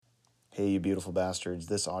Hey, you beautiful bastards.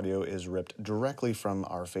 This audio is ripped directly from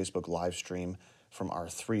our Facebook live stream from our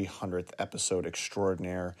 300th episode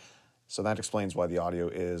extraordinaire. So that explains why the audio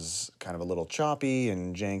is kind of a little choppy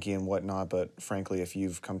and janky and whatnot, but frankly, if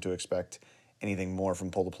you've come to expect anything more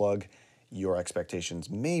from Pull the Plug, your expectations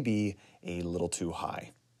may be a little too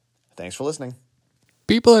high. Thanks for listening.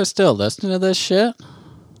 People are still listening to this shit?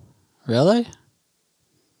 Really?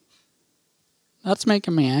 That's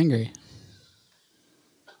making me angry.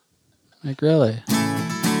 Like, really?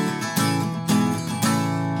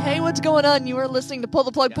 Hey, what's going on? You are listening to Pull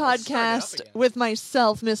the Plug Let's start it up podcast again. with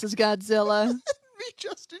myself, Mrs. Godzilla. Me,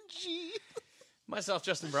 Justin G. Myself,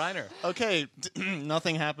 Justin Briner. Okay,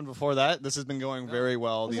 nothing happened before that. This has been going very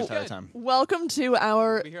well the entire good. time. Welcome to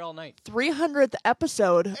our We'll be here all night. 300th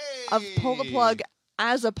episode of Pull the Hey. Plug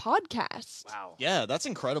as a podcast. Wow. Yeah, that's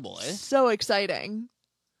incredible, eh? So exciting.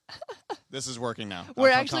 This is working now. We're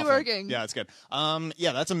I'm actually confident. working. Yeah, it's good.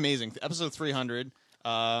 Yeah, that's amazing. Episode 300.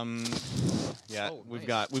 Yeah, Oh, we've nice.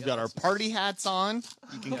 got Yeah, our that's- party hats on.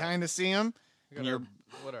 You can kind of see them. We got And you're our,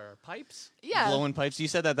 what are our pipes? Yeah. blowing pipes. You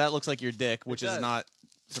said that looks like your dick, which is does. not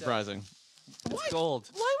surprising. It's gold.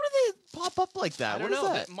 Why would they pop up like that? I don't What is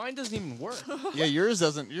know. that? but Mine doesn't even work. Yeah, yours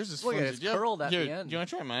doesn't. Yours is Look at it, flimsy. it's curled at Here, the end. Do you want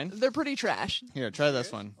to try mine? They're pretty trash. Here, try this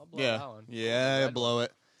Serious? one. I'll blow Yeah. that one. Yeah, The red blow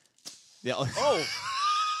it. Yeah. Oh.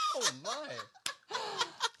 Oh my.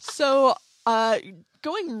 So,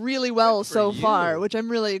 going really well Good for so you. far, which I'm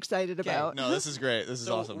really excited about. No, this is great. This is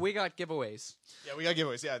So awesome. we got giveaways. Yeah, we got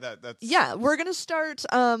giveaways. Yeah, that's Yeah, we're going to start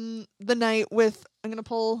the night with, I'm going to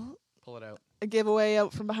pull Pull it out. a giveaway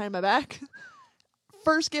out from behind my back.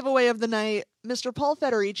 First giveaway of the night, Mr. Paul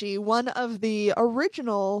Federici, one of the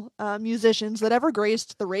original musicians that ever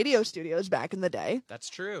graced the radio studios back in the day. That's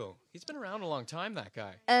true. He's been around a long time, that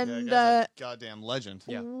guy. And guy's a goddamn legend.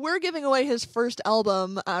 Yeah. we're giving away his first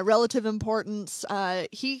album, Relative Importance.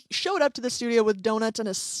 He showed up to the studio with donuts and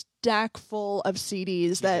a stack full of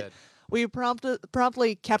CDs He that did. we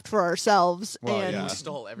promptly kept for ourselves Well, and yeah. We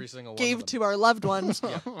stole every single one gave of them. to our loved ones.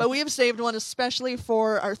 But we have saved one especially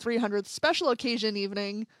for our 300th special occasion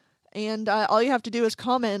evening. And all you have to do is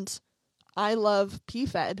comment, "I love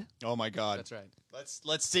PFED." Oh my god. That's right.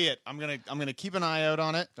 Let's see it. I'm gonna keep an eye out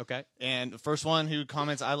on it. Okay. And the first one who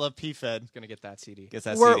comments "I love PFED" Gonna get that CD. gets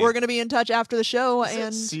that We're CD. going to be in touch after the show. Is it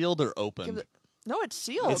And sealed or give open? it- no, it's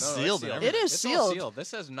sealed. It's sealed and It is It's all sealed. sealed.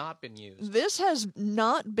 This has not been used. This has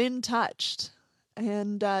not been touched.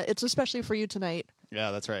 And it's especially for you tonight,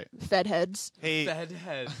 Yeah, that's right. Fed heads. Hey, Fed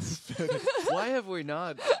heads. Why have we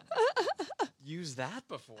not used that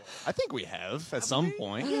before? I think we have at some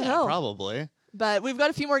point. I don't Yeah, know. probably. But we've got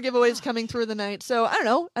a few more giveaways coming through the night. So, I don't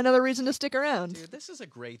know, another reason to stick around. Dude, this is a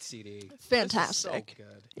great CD. Fantastic. This is so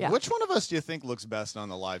good. Yeah. Which one of us do you think looks best on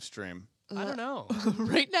the live stream? I don't know.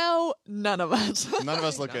 Right now, none of us. None of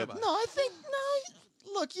us look None good. of us. No, I think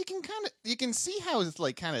no. Look, you can see how it's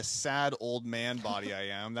like kind of sad old man body I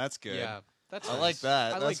am. That's good. Yeah, that's I nice. like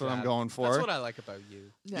that. I That's like what I'm that. going for. That's what I like about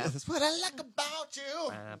you. Yeah. That's what I like about you.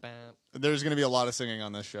 Ba, ba. There's going to be a lot of singing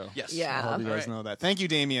on this show. Yes. Yeah. I hope you All guys right. know that. Thank you,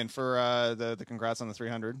 Damien, for the congrats on the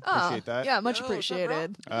 300. Oh, Appreciate that. Yeah, much No, what's up, bro?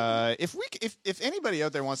 appreciated. If anybody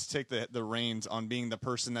out there wants to take the reins on being the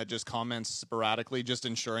person that just comments sporadically, just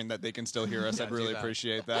ensuring that they can still hear us, Yeah, I'd do really that.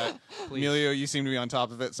 appreciate that. Please. Emilio, you seem to be on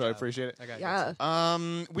top of it, so I Yeah. appreciate it. I got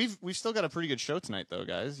Yeah. We've still got a pretty good show tonight, though,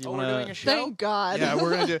 guys. You Oh, we're wanna? doing a show? Thank God. Yeah, we're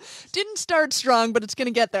gonna do. Didn't start strong, but it's going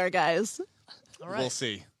to get there, guys. All right. We'll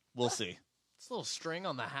see. We'll see. This little string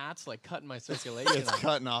on the hat's like cutting my circulation. It's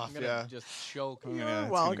cutting off. I'm gonna Yeah. just choke. I'm You're gonna- it's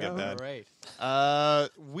gonna welcome. get All bad.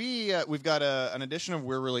 right. We've got an edition of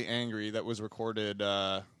We're Really Angry that was recorded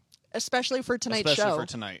Especially for tonight's especially show. for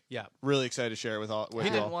tonight. Yeah. Really excited to share it with all. With He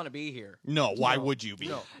you all. didn't want to be here. No, why No. would you be?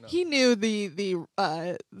 No. No. He knew the He knew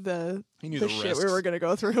the the shit we risks. were going to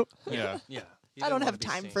go through. Yeah. Yeah. He I didn't don't wanna have be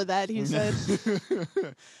time seen. for that, he said.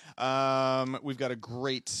 We've got a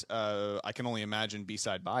great, I can only imagine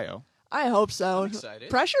B-side bio. I hope so. I'm excited.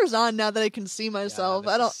 Pressure's on now that I can see myself.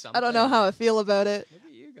 this I is don't know something. how I feel about it. Look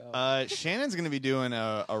at you go. Shannon's going to be doing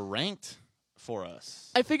a ranked for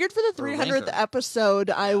us. I figured for the For a 300th ranker. episode,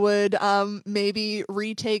 I would maybe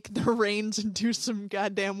retake the reins and do some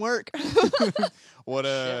goddamn work. What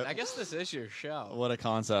Shit, a I guess this is your show. what a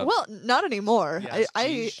concept. Well, not anymore. Yeah, it's I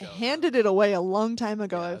G's show. handed it away a long time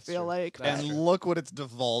ago, Yeah, I that's feel true. like. That's and true. look what it's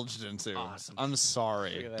divulged into. Awesome. I'm Look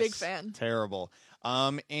sorry. at Big this. fan. Terrible.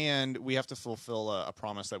 And we have to fulfill a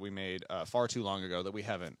promise that we made far too long ago that we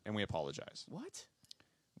haven't, and we apologize. What?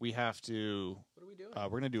 We have to. What are we doing? We're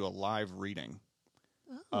going to do a live reading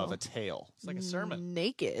of a tale It's like a sermon.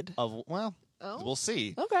 Naked. of. Well, Oh. we'll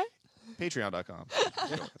see. Okay. Patreon.com.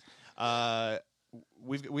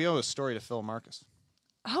 We owe a story to Phil Marcus.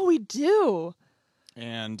 Oh, we do.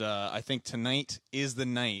 And I think tonight is the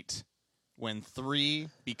night when 3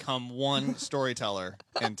 become one storyteller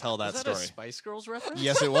and tell that Was that story. a Spice Girls reference?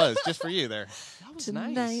 Yes, it was. Just for you there. That was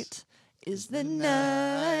Tonight nice. is the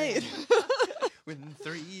night. When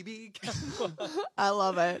 3 become I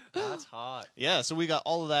love it. That's hot. Yeah, so we got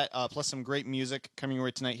all of that, plus some great music coming your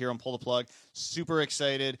way tonight here on Pull the Plug. Super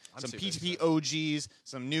excited. I'm Some super PTP excited. OGs,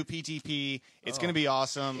 some new PTP. It's Oh. going to be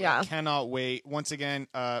awesome. Yeah. I cannot wait. Once again,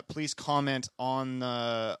 please comment on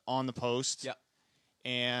the post. Yep.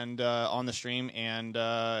 And on the stream, and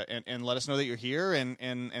let us know that you're here,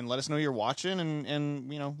 and let us know you're watching, and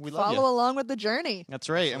we love you. Follow along with the journey. That's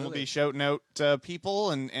right, and we'll Absolutely. be shouting out people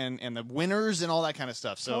and the winners and all that kind of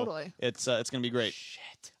stuff. So Totally. it's gonna be great.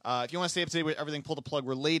 Shit. If you want to stay up to date with everything Pull the Plug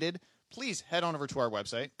related, please head on over to our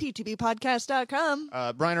website. ptbpodcast.com.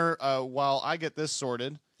 Briner, while I get this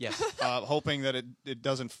sorted, Yes. hoping that it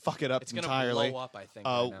doesn't fuck it up It's gonna entirely. blow up, I think.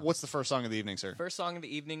 Right now. What's the first song of the evening, sir? First song of the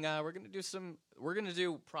evening? We're gonna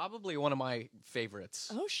do probably one of my favorites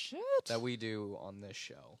Oh, shit. that we do on this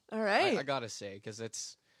show. All right. I gotta say, because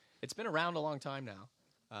it's been around a long time now.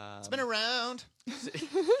 It's been around.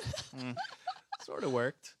 Sort of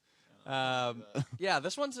worked. Yeah,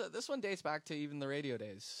 this one dates back to even the radio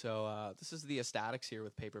days. So this is the Ecstatics here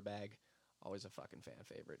with Paper Bag. Always a fucking fan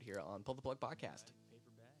favorite here on Pull the Plug podcast.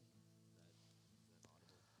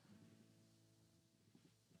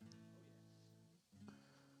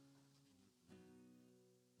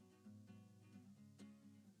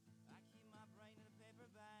 I keep my brain in a paper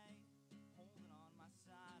bag, holding on my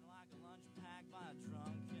side like a lunch pack by a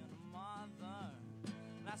drunken mother.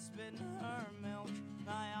 And I spit in her milk, and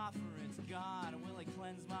I offer it to God. Will He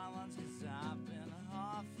cleanse my lungs? 'Cause I've been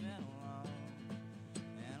huffing alone.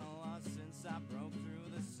 And a lot since I broke through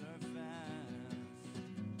the surface.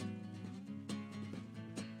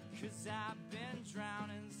 'Cause I've been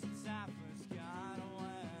drowning since I first got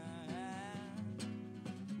away.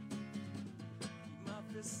 Keep my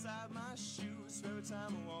fists inside my shoes every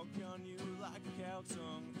time I walk on you like a cow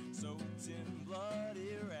tongue, soaked in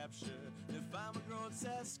bloody rapture. If I'm a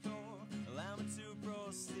grotesque, allow me to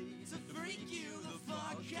proceed to freak you the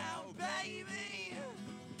fuck out, baby.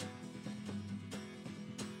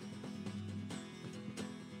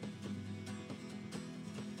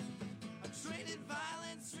 I traded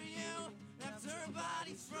violence for you. After her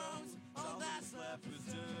body froze, all that's left was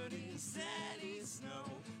dirty, steady snow.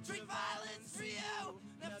 Trade violence for you.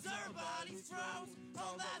 After her body froze,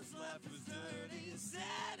 all that's left was dirty,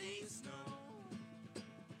 steady snow.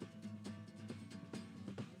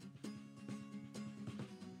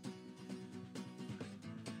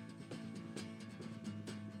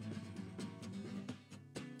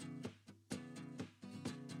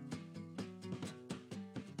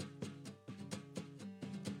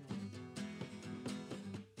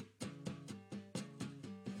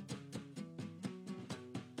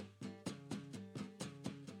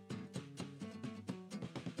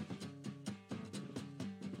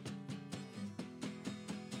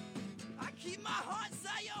 I keep my heart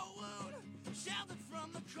inside your wound, sheltered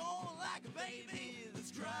from the cold like a baby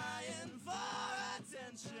that's crying for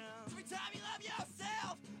attention. Every time you love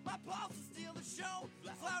yourself, my pulses steal the show.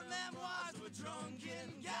 Flower memoirs were drunken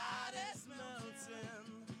goddess melting,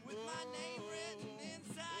 with my name written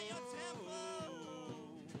inside your temple.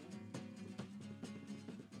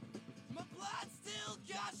 My blood still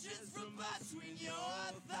gushes from between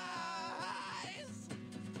your thighs.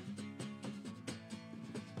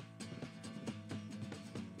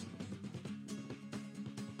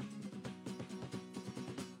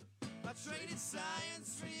 I traded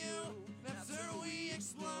science for you. After we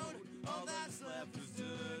explode, all that's left is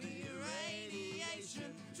dirty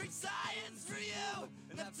radiation. Trade science for you.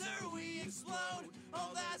 And after we explode,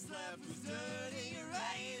 all that's left is dirty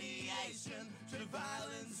radiation. Trade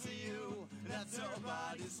violence for you. And after our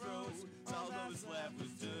bodies froze, all that's left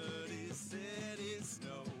was dirty city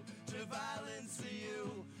snow. Trade violence for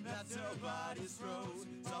you. And after our bodies froze,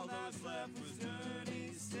 all that's left was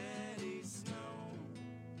dirty steady snow.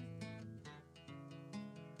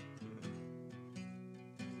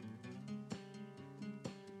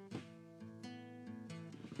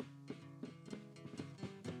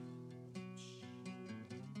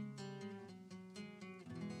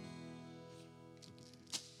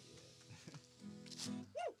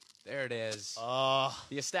 There it is. Uh,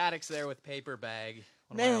 The Ecstatics there with Paper Bag.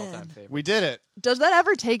 One of my Man. all-time favorites. We did it. Does that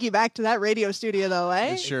ever take you back to that radio studio, though,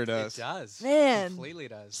 eh? It sure does. It does. Man. Completely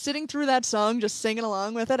does. Sitting through that song, just singing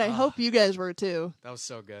along with it. I Ah. hope you guys were too. That was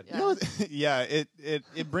so good. Yeah. You know, yeah,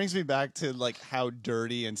 it brings me back to like how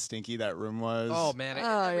dirty and stinky that room was. Oh man!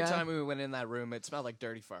 Oh, Every yeah. time we went in that room, it smelled like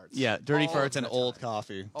dirty farts. yeah, dirty All farts the and time. old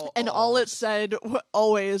coffee. And all it said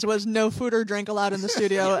always was no food or drink allowed in the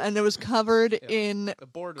studio, and it was covered in The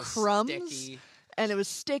board was crumbs, sticky. and it was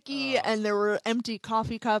sticky, Oh. and there were empty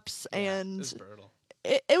coffee cups, Yeah, it and was brutal.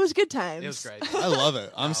 it was good times. It was great. I love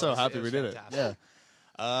it. I'm No, so it was- happy it we was did fantastic. it. Yeah.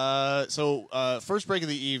 So first break of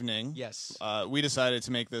the evening. Yes. We decided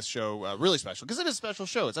to make this show really special because it is a special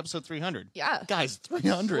show. It's episode 300. Yeah. Guys,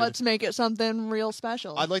 300. Let's make it something real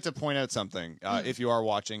special. I'd like to point out something. If you are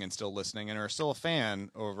watching and still listening and are still a fan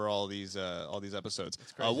over all these episodes.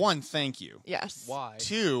 crazy. One, thank you. yes. Why?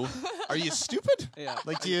 Two, are you stupid? Yeah.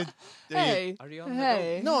 Like, do you? Hey. Are you on the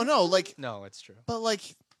Hey. No, like, No, it's true. but like,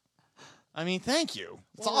 I mean, thank you.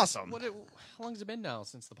 It's Well, awesome. How long has it been now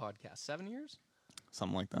since the podcast? 7 years?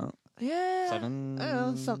 Something like that. Yeah. 7. I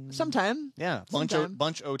don't know. Sometime. Yeah, Sometime.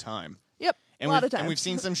 bunch o time. Yep. And a lot we've, of time. and we've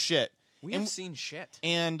seen some shit. We And- have seen shit.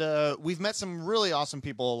 And we've met some really awesome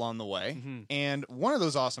people along the way. Mhm. And one of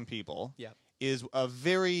those awesome people Yep. is a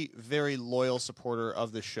very, very loyal supporter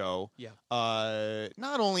of the show. Yeah.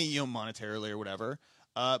 Not only monetarily or whatever,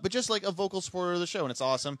 but just like a vocal supporter of the show, and it's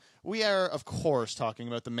awesome. We are, of course, talking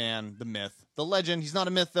about the man, the myth, the legend. He's not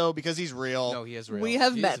a myth though because he's real. No, he is real. We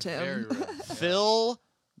have He met is him. very real. Yeah. Phil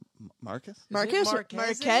Marcus. Marcus. Marquez?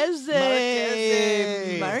 Marquez.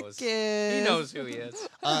 Marcus. He knows who he is.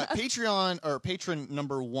 Patreon or patron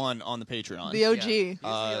number 1 on the Patreon. The OG. Yeah. He's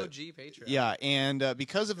Uh, the OG Patreon. Yeah, and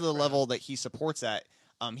because of the level that he supports at,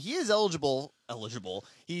 he is eligible.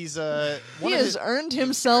 He's He one of has his, earned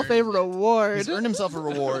himself a reward. he's earned himself a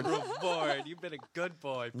reward, Reward. You've been a good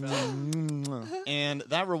boy, pal. and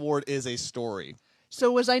that reward is a story. So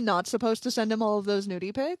was I not supposed to send him all of those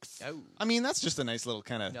nudie pics? Oh. I mean, that's just a nice little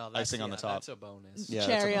kind of No, that's, icing on the top. That's a bonus. Yeah,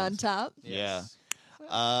 that's a Cherry on bonus. top. Yes.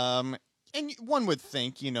 And one would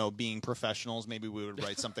think, being professionals, maybe we would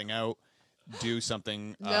write something out, do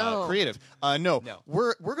something No. creative. No, No.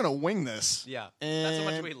 we're gonna wing this. Yeah. That's how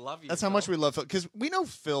much And we love you. That's how much Phil. we love Phil, because we know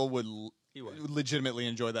Phil would He would. legitimately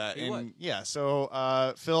enjoy that. He and would. yeah,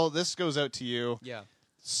 so Phil, this goes out to you. Yeah.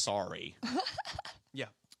 Sorry. Yeah.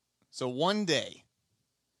 So one day,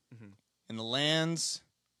 Mhm. in the lands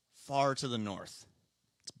far to the north,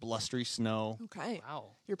 it's blustery snow. Okay.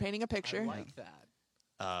 Wow. You're painting a picture. I like that.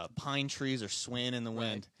 Pine trees are swaying in the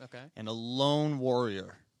wind, Right. Okay. and a lone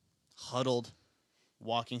warrior, huddled,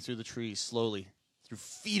 walking through the trees slowly, through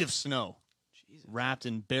feet of snow, Jesus. wrapped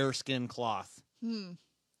in bearskin cloth,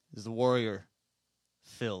 is the warrior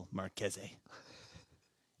Phil Marchese.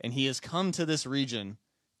 And he has come to this region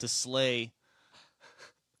to slay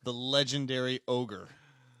the legendary ogre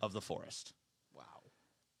of the forest. Wow.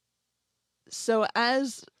 So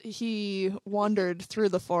as he wandered through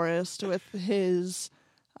the forest with his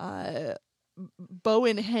bow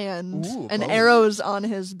in hand Ooh, and bow. arrows on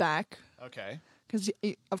his back, Okay. because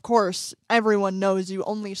of course everyone knows you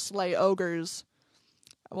only slay ogres.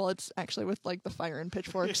 Well, it's actually with like the fire and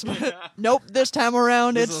pitchforks, but nope. This time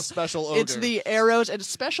around, This is a special ogre. it's the arrows. It's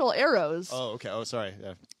special arrows. Oh, okay. Oh, sorry.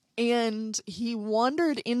 Yeah. And he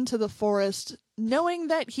wandered into the forest knowing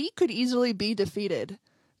that he could easily be defeated,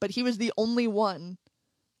 but he was the only one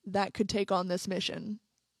that could take on this mission.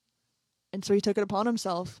 And so he took it upon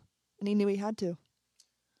himself, and he knew he had to.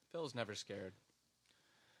 Phil's never scared.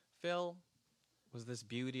 Phil was this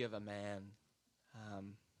beauty of a man.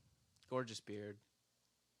 Gorgeous beard.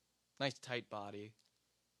 Nice tight body.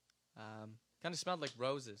 Kind of smelled like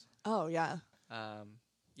roses. Oh, yeah.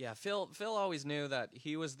 Yeah, Phil always knew that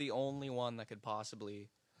he was the only one that could possibly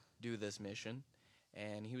do this mission,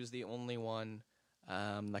 and he was the only one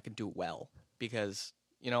that could do it well, because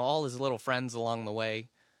all his little friends along the way,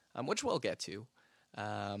 which we'll get to,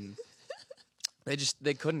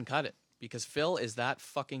 they couldn't cut it, because Phil is that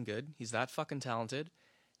fucking good. He's that fucking talented,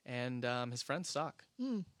 and his friends suck.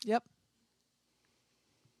 Yep.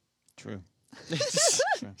 True.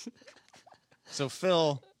 True. So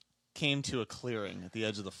Phil came to a clearing at the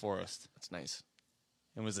edge of the forest. That's nice.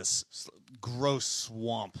 It was this gross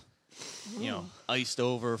swamp, iced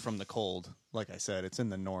over from the cold. Like I said, it's in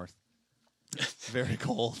the north. It's very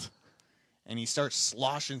cold. And he starts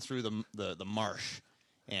sloshing through the marsh,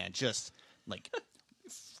 and just like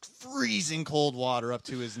freezing cold water up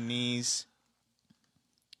to his knees.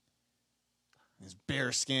 His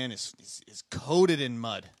bare skin is coated in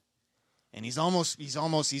mud. And he's almost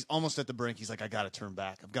at the brink. He's like, I gotta turn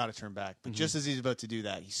back. I've got to turn back. But just as he's about to do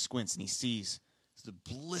that, he squints and he sees the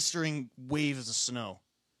blistering waves of snow.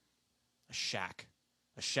 A shack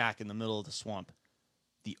in the middle of the swamp.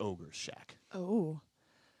 The ogre's shack. Oh.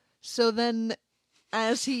 So then,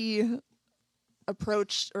 as he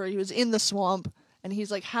approached, or he was in the swamp, and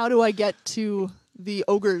he's like, how do I get to the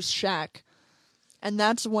ogre's shack? And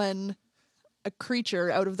that's when a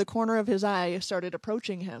creature out of the corner of his eye started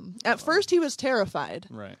approaching him. At first, he was terrified.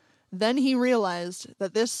 Right. Then he realized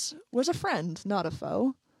that this was a friend, not a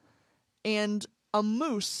foe. And a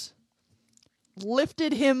moose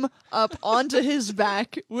lifted him up onto his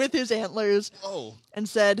back with his antlers Oh. and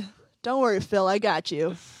said, don't worry, Phil, I got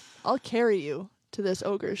you. I'll carry you to this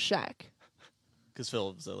ogre's shack. Because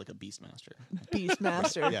Phil was like a beastmaster.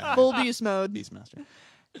 Beastmaster. Yeah. Full beast mode. Beastmaster.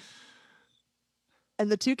 And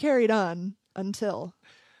the two carried on until...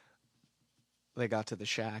 They got to the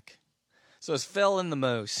shack. So it's Phil and the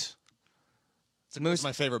Moose. It's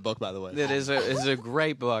my favorite book, by the way. It is a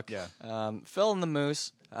great book. Yeah. Phil and the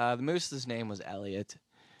Moose. The Moose's name was Elliot.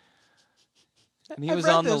 And he I've was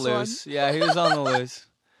read on the this one. loose. Yeah, he was on the loose.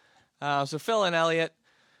 So Phil and Elliot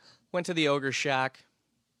went to the ogre shack,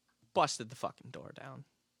 busted the fucking door down.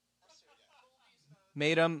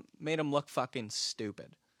 Made him look fucking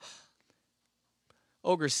stupid.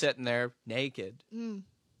 Ogre's sitting there naked. Mm.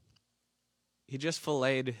 He just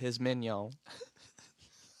filleted his mignon.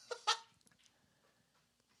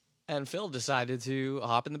 And Phil decided to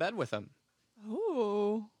hop in the bed with him.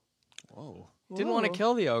 Oh. Whoa. Didn't want to Whoa.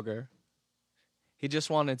 kill the ogre. He just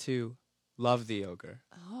wanted to love the ogre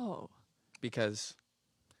Oh. because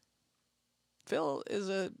Phil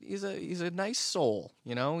is he's a nice soul,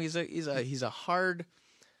 you know? He's hard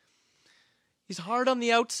on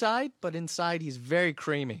the outside, but inside he's very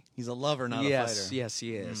creamy. He's a lover, not a yes, fighter. yes,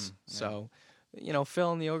 he is. yeah. So,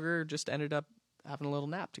 Phil and the ogre just ended up having a little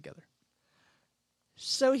nap together.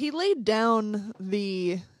 So he laid down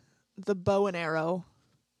the bow and arrow,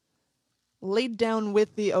 laid down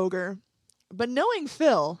with the ogre, but knowing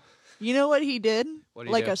Phil, you know what he did? What'd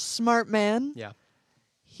he Like do? a smart man, Yeah.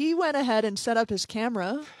 he went ahead and set up his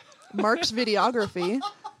camera, Mark's videography,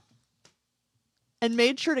 and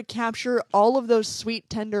made sure to capture all of those sweet,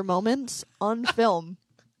 tender moments on film.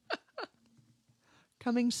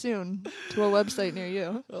 Coming soon to a website near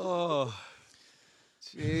you. Oh,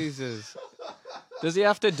 Jesus! Does he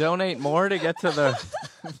have to donate more to get to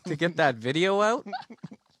get that video out?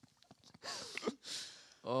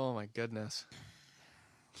 Oh my goodness!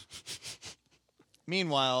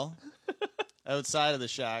 Meanwhile, outside of the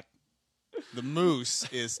shack, the moose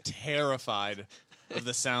is terrified of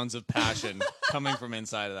the sounds of passion coming from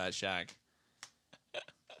inside of that shack.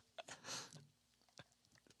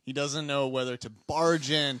 He doesn't know whether to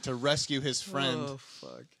barge in to rescue his friend Oh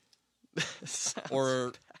fuck!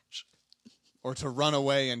 or to run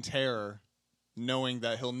away in terror, knowing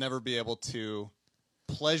that he'll never be able to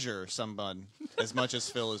pleasure someone as much as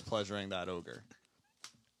Phil is pleasuring that ogre.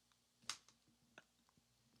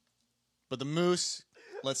 But the moose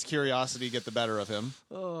lets curiosity get the better of him,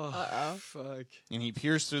 Oh fuck! and he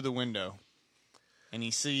peers through the window, and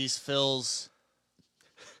he sees Phil's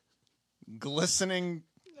glistening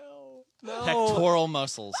No. pectoral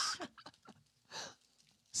muscles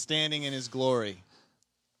standing in his glory,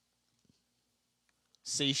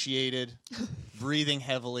 satiated, breathing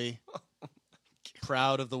heavily,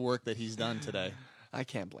 proud of the work that he's done today. I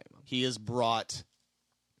can't blame him. He has brought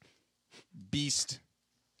Beast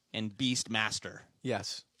and Beast Master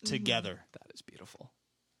Yes, together. that is beautiful.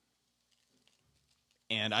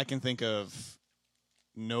 And I can think of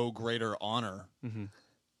no greater honor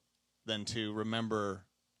than to remember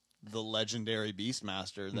the legendary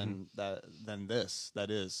Beastmaster than this.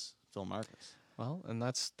 That is Phil Marcus. Well, and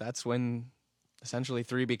that's when essentially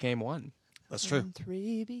 3 became 1, That's true. And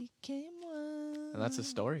 3 became 1. and that's the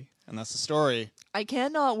story. And that's the story. I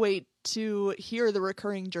cannot wait to hear the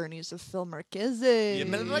recurring journeys of Phil Marchese.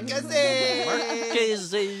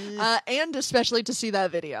 And especially to see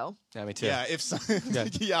that video. Yeah, me too. Yeah, if so,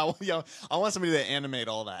 I want somebody to animate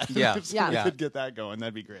all that. Yeah. If somebody Yeah. could get that going,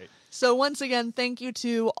 that'd be great. So once again, thank you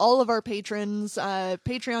to all of our patrons,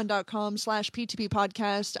 patreon.com/PTP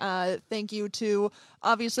podcast. Thank you to,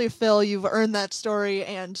 obviously, Phil, you've earned that story,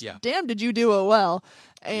 and Yeah. damn, did you do it well.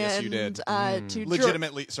 And, Yes, you did. To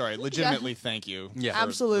Legitimately, thank you. Yeah. for the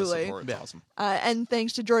Absolutely. support. It's Yeah. awesome. and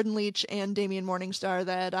thanks to Jordan Leach and Damian Morningstar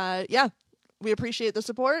that, we appreciate the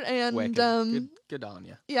support, and, Wicked. Good on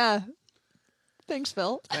you. yeah. Thanks,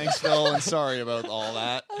 Phil. Thanks, Phil, and sorry about all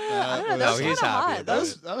that. That No, was he's kinda happy hot. about That it.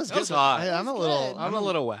 was That was good. hot. I'm a little. good. I'm a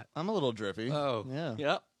little wet. I'm a little drippy. Oh.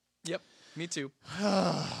 Yeah. Yep. Me too.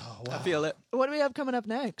 I feel it. What do we have coming up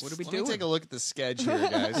next? What do we Let do? me take a look at the sketch here,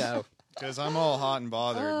 guys. No. because I'm all hot and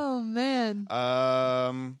bothered. Oh man.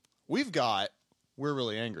 We've got We're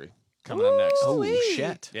Really Angry coming up next. Oh, Sweet.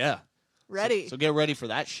 shit. Yeah. Ready. So get ready for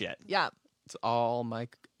that shit. Yeah. It's all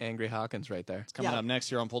Mike Angry Hawkins right there. Coming Yeah. up next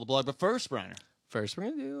here on Pull the Plug. But first, Briner. First, we're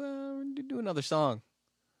gonna do another song.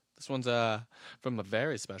 This one's from a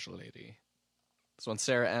very special lady. This one's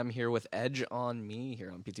Sarah M. here with Edge on Me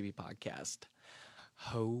here on PTV Podcast.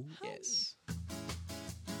 Oh, yes.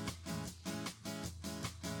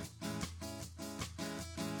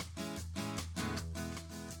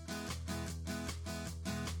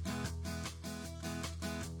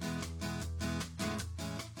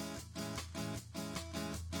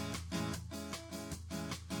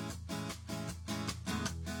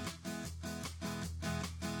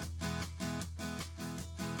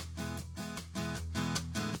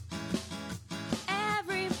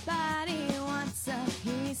 Everybody wants a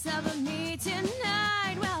piece of me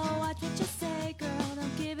tonight. Well, watch what you say, girl.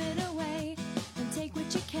 Don't give it away. And take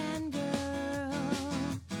what you can, girl.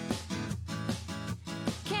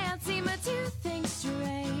 Can't seem to think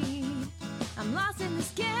straight. I'm lost in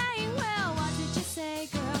this game. Well, watch what you say,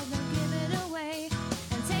 girl. Don't give it away.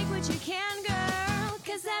 And take what you can, girl.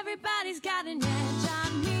 'Cause everybody's got an edge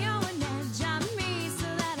on me. Oh, an edge on me. So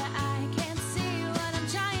that I can't see what I'm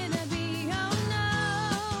trying to be. Oh,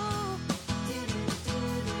 no.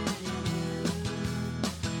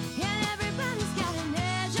 And everybody's got an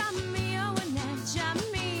edge on me. Oh, an edge on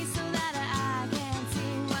me. So that I can't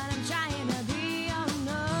see what I'm trying to be. Oh,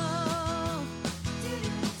 no.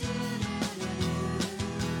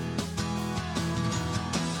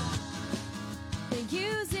 They're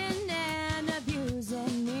using and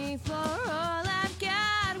abusing me for all I've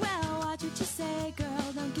got. Well, watch what you say,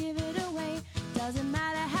 girl. Don't give it away. Doesn't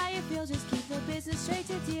matter how you feel, just keep the business straight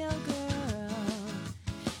to deal, girl.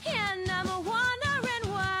 And I'm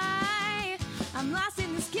wondering why I'm lost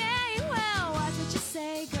in this game. Well, watch what you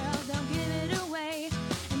say, girl. Don't give it away.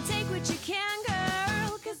 And take what you can,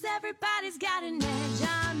 girl. 'Cause everybody's got an edge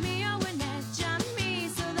on me. Oh, an edge on me.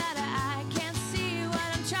 So that I can't see what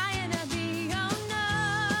I'm trying to be. Oh,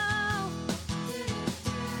 no.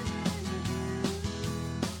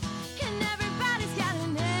 And everybody's got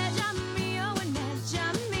an edge on me. Oh, an edge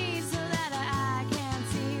on me. So that I can't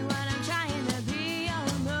see what I'm trying to be. Oh,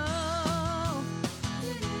 no.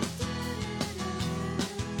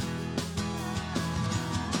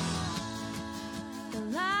 They're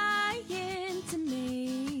lying to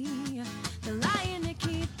me. They're lying to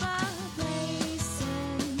keep a place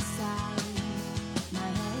inside my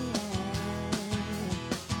head.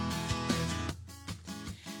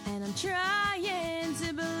 And I'm trying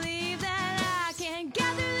to believe that I can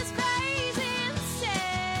get through this phase instead.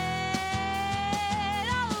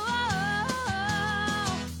 Oh,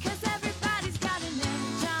 'cause everybody's got an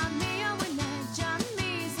edge on me. Oh, an edge on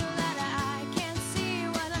me. So that I can't see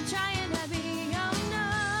what I'm trying to be. Oh, no.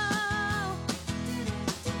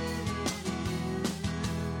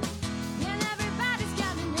 And everybody's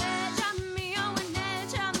got an edge on me. Oh, an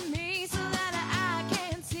edge on me. So that I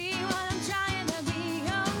can't see what I'm trying to be.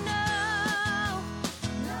 Oh, no.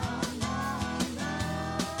 No, no, no.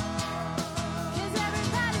 'Cause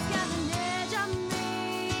everybody's got an edge on me.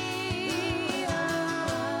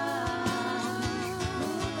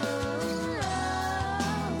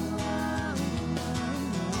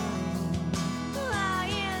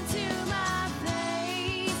 Lying to my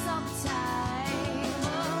face all the time.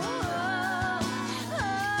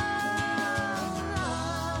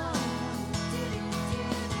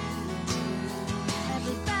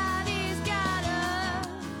 Everybody's got a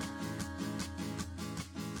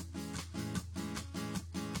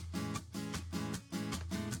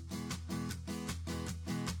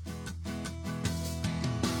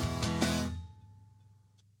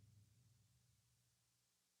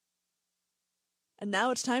And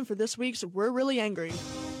now it's time for this week's We're Really Angry.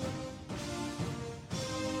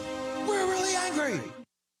 We're really angry.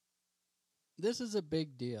 This is a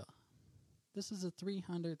big deal. This is the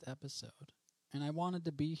 300th episode, and I wanted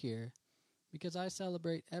to be here because I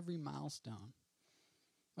celebrate every milestone.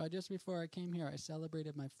 Well, just before I came here, I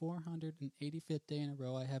celebrated my 485th day in a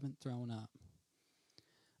row I haven't thrown up.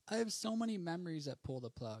 I have so many memories that pull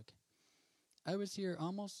the plug. I was here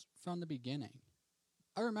almost from the beginning.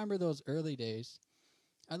 I remember those early days.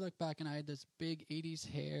 I look back and I had this big 80s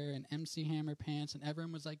hair and MC Hammer pants, and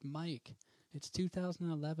everyone was like, Mike, it's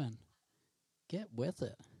 2011. Get with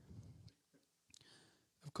it.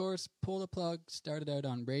 Of course, Pull the Plug started out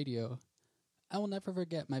on radio. I will never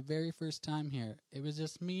forget my very first time here. It was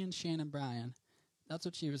just me and Shannon Bryan. That's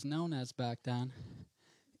what she was known as back then.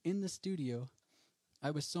 In the studio,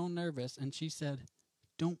 I was so nervous, and she said,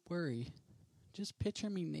 "Don't worry, just picture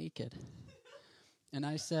me naked. And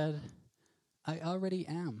I said, I already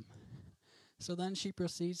am. So then she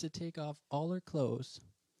proceeds to take off all her clothes.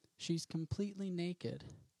 She's completely naked.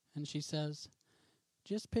 And she says,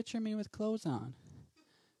 just picture me with clothes on.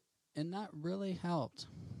 And that really helped.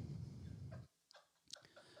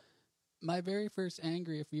 My very first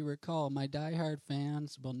Angry, if you recall, my diehard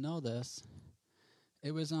fans will know this.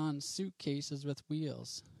 It was on suitcases with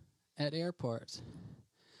wheels at airports.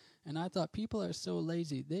 And I thought, people are so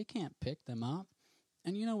lazy, they can't pick them up.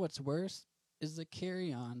 And you know what's worse? Is the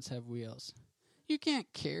carry-ons have wheels. You can't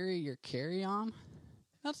carry your carry-on.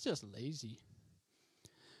 That's just lazy.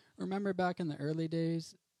 Remember back in the early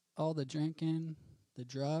days, all the drinking, the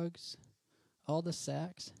drugs, all the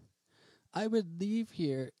sex? I would leave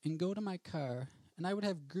here and go to my car, and I would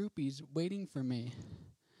have groupies waiting for me.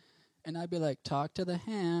 And I'd be like, talk to the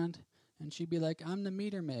hand. And she'd be like, I'm the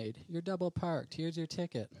meter maid. You're double parked. Here's your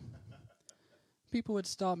ticket. People would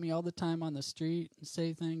stop me all the time on the street and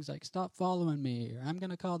say things like, stop following me, or I'm going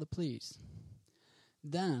to call the police.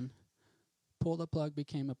 Then, Pull the Plug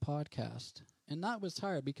became a podcast. And that was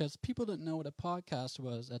hard because people didn't know what a podcast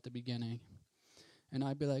was at the beginning. And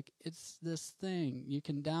I'd be like, it's this thing you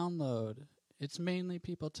can download. It's mainly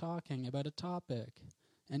people talking about a topic.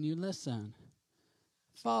 And you listen.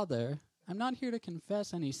 Father, I'm not here to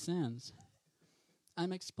confess any sins.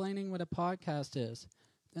 I'm explaining what a podcast is.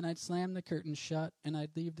 Then I'd slam the curtain shut and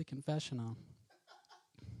I'd leave the confessional.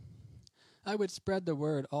 I would spread the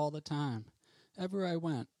word all the time. Everywhere I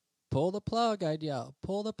went, pull the plug, I'd yell.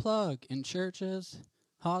 Pull the plug. In churches,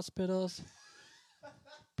 hospitals.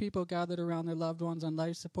 People gathered around their loved ones on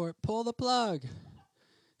life support. Pull the plug.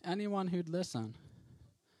 Anyone who'd listen.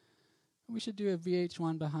 We should do a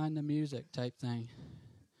VH1 behind the music type thing.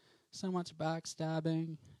 So much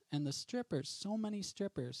backstabbing. And the strippers, so many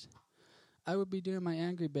strippers. I would be doing my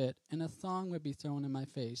angry bit, and a thong would be thrown in my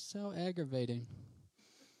face. So aggravating.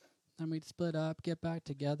 Then we'd split up, get back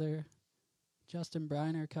together. Justin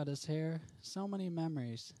Briner cut his hair. So many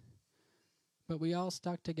memories. But we all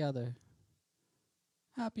stuck together.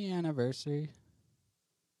 Happy anniversary.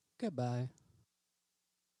 Goodbye.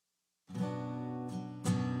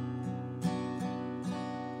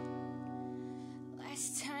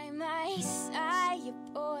 Last time I saw you,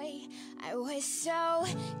 boy, I was so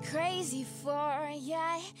crazy for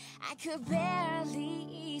ya. I could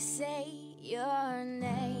barely say your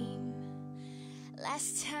name.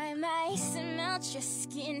 Last time I smelled your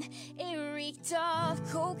skin, it reeked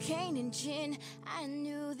of cocaine and gin. I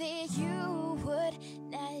knew that you would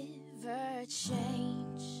never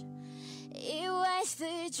change. It was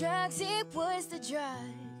the drugs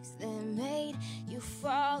that made you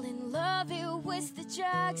fall in love. It was the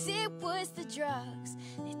drugs that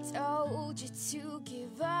told you to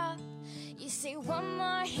give up. You say one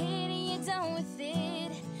more hit and you're done with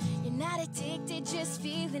it. You're not addicted, just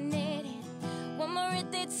feeling it. One more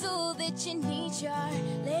hit, that's all that you need. You're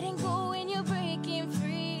letting go and you're breaking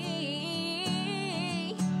free.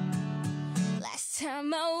 Last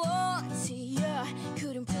time I walked to you,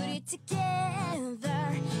 couldn't put it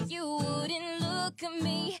together. You wouldn't look at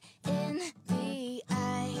me in the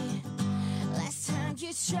eye. Last time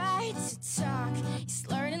you tried to talk, you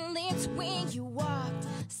slurred and lipped when you walked.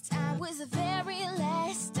 This time was the very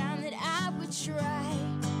last time that I would try.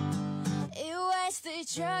 It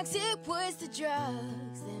was the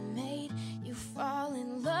drugs that made you fall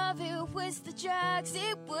in love. It was the drugs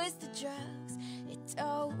that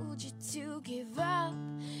told you to give up.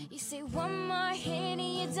 You say one more hit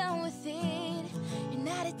and you're done with it. You're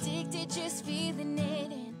not addicted, just feeling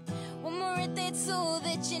it. And one more hit, that's all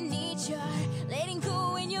that you need. You're letting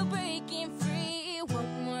go and you're breaking free.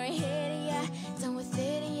 One more hit and you're done with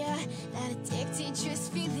it. And you're not addicted,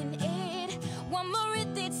 just feeling it. One more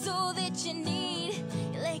hit, that's all that you need.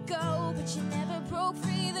 You let go, but you never broke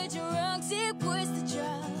free. The drugs, it was the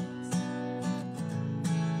drugs.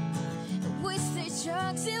 It was the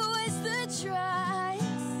drugs, it was the drugs.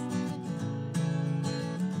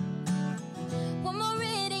 One more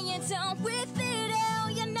hit and you're done with it. Oh,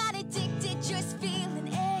 you're not addicted, just feeling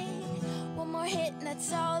it. One more hit and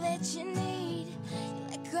that's all that you need. You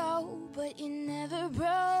let go, but you never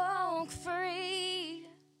broke free.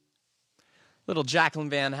 Little Jacqueline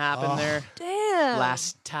Van Happen there. Damn.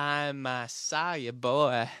 Last time I saw you,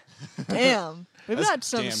 boy. Damn. We've That's got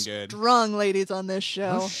some damn good. strong ladies on this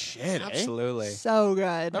show. Oh shit! Absolutely. So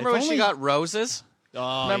good. Remember when she only- got roses?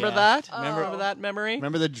 Oh, Remember yeah. that? Oh. Remember that memory?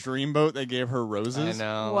 Remember the dreamboat they gave her roses? I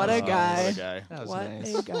know. What a Oh, guy. What a guy. That was What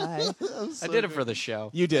nice. a guy. I did it for the show.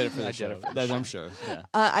 You did it for the I show. did it for the That show. I'm sure. Yeah.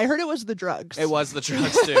 I heard it was the drugs. It was the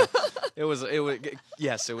drugs too. It was.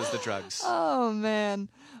 Yes, it was the drugs. Oh man.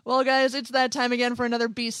 Well, guys, it's that time again for another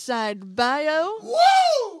B-side bio.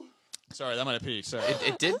 Sorry, that might have peaked. Sorry.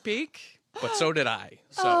 It did peak, but so did I.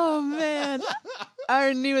 So Oh, man.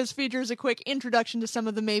 Our newest features a quick introduction to some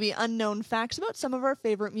of the maybe unknown facts about some of our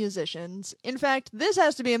favorite musicians. In fact, this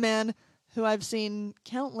has to be a man who I've seen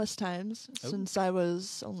countless times since I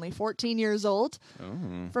was only 14 years old.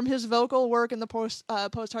 From his vocal work in the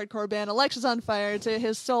post-hardcore band Alexis on Fire to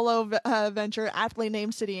his solo venture aptly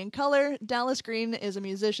named City in Color, Dallas Green is a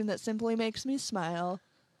musician that simply makes me smile.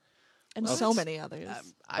 And so many others.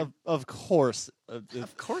 Of course.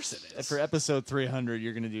 of course it is. For episode 300,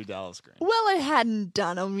 you're going to do Dallas Green. Well, I hadn't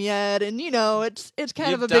done them yet, and it's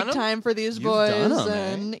kind You've of a done big 'em? time for these You've boys, done 'em,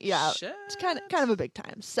 and yeah, Shit. it's kind of a big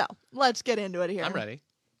time. So let's get into it here. I'm ready.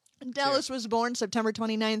 Dallas was born September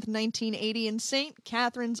 29th, 1980 in St.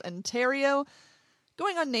 Catharines, Ontario,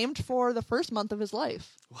 going unnamed for the first month of his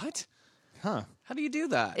life. What? Huh. How do you do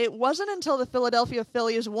that? It wasn't until the Philadelphia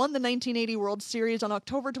Phillies won the 1980 World Series on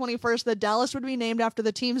October 21st that Dallas would be named after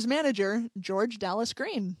the team's manager, George Dallas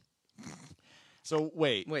Green. So,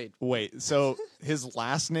 wait. Wait. So, his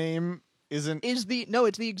last name isn't... It's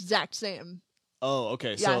the exact same. Oh,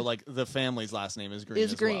 okay. Yeah. So, like, the family's last name is Green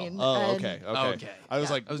Is as Green, well. Oh, and- okay. Okay. I was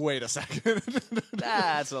Yeah. like, wait a second.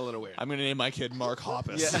 That's a little weird. I'm going to name my kid Mark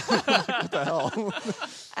Hoppus. Yeah. What the hell?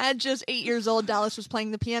 At just 8 years old, Dallas was playing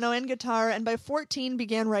the piano and guitar, and by 14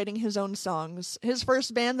 began writing his own songs. His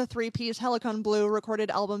first band, the three-piece Helicon Blue, recorded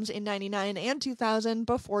albums in 99 and 2000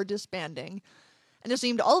 before disbanding. And it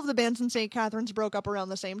seemed all of the bands in St. Catharines broke up around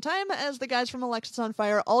the same time, as the guys from Alexis on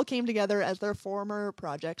Fire all came together as their former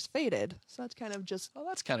projects faded. So that's kind of just Oh,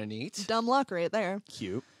 that's kind of neat. dumb luck right there.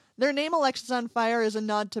 Cute. Their name, Alexis on Fire, is a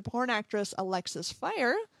nod to porn actress Alexis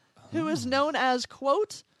Fire, who is known as,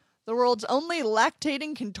 quote, the world's only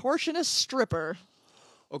lactating contortionist stripper.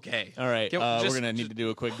 Okay. All right. Can- We're just- going to need to do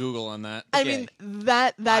a quick Google on that. I Okay. mean,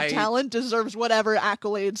 that I- talent deserves whatever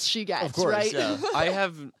accolades she gets, Of course, right? yeah. I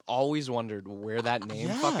have always wondered where that name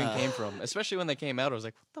Yeah. fucking came from, especially when they came out. I was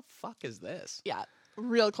like, "What the fuck is this?" Yeah,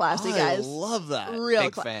 real classy, I guys. love that. Real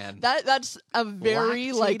Big fan. That's a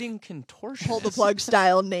very like Lactating contortionist. pull the plug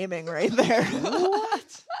style naming right there.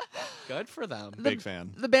 What? Good for them. Big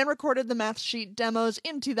fan. The band recorded the Math Sheet demos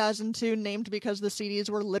in 2002, named because the CDs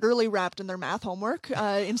were literally wrapped in their math homework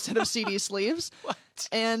instead of CD sleeves. What?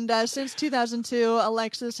 And since 2002,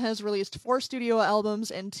 Alexis has released 4 studio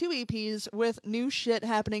albums and 2 EPs, with new shit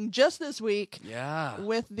happening just this week. Yeah.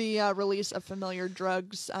 With the release of Familiar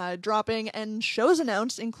Drugs dropping and shows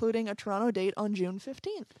announced, including a Toronto date on June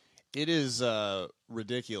 15th. It is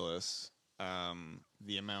ridiculous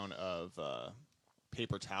the amount of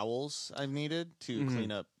paper towels I've needed to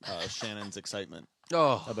clean up Shannon's excitement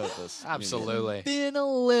Oh, about this. absolutely. Been a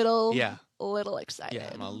little, Yeah. excited.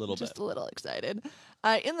 Yeah, a little Just bit. a little excited.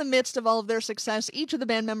 In the midst of all of their success, each of the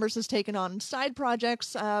band members has taken on side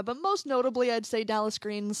projects, but most notably, I'd say Dallas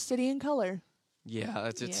Green's City in Color. Yeah,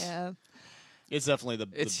 it's Yeah. It's definitely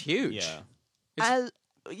It's huge. Yeah.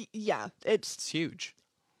 it's huge.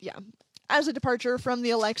 Yeah. As a departure from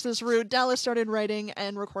the Alexis route, Dallas started writing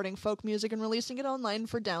and recording folk music and releasing it online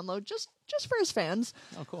for download, just for his fans.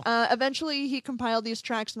 Oh, cool. Eventually, he compiled these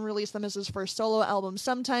tracks and released them as his first solo album,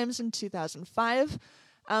 Sometimes, in 2005.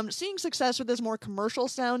 Seeing success with his more commercial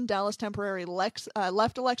sound, Dallas temporarily left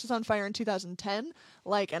Alexis on Fire in 2010,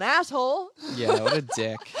 like an asshole, Yeah, what a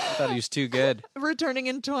dick. I thought he was too good. returning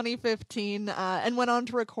in 2015, and went on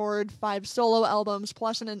to record 5 solo albums,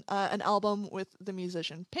 plus an album with the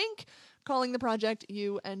musician Pink, calling the project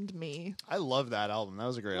You and Me. I love that album. That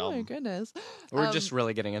was a great Oh my album. goodness. We're just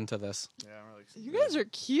really getting into this. Yeah, I'm really excited. You guys are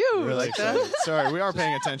cute. Really excited. Sorry, we are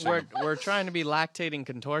paying attention. We're trying to be lactating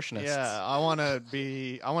contortionists. Yeah, I want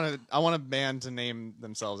a band to name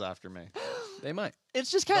themselves after me. They might.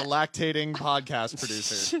 It's just The kind of lactating podcast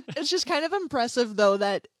producer. it's just kind of impressive though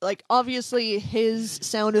that like obviously his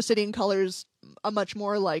sound of City in Colors a much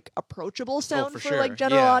more like approachable sound for for sure. like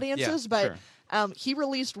general Yeah, audiences, but sure. he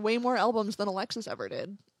released way more albums than Alexis ever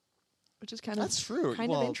did, which is kind of That's true.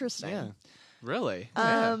 kind Well, of interesting. Yeah. Really?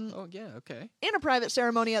 Um, Oh, yeah, okay. In a private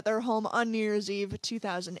ceremony at their home on New Year's Eve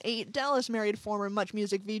 2008, Dallas married former Much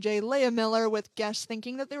Music VJ Leah Miller, with guests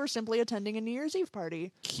thinking that they were simply attending a New Year's Eve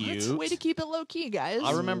party. Cute. Way to keep it low key, guys.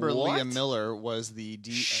 I remember What? Leah Miller was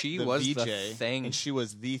She the was the VJ, thing. and she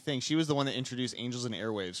was the thing. She was the one that introduced Angels and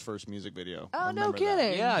Airwaves' first music video. I Oh, no remember that.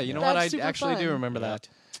 kidding. Yeah, you know what? I That's super actually do fun. remember that.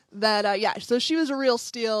 That yeah, so she was a real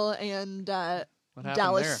steal, and What happened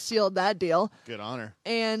Dallas there? sealed that deal. Good honor.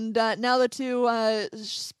 And now the two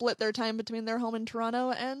split their time between their home in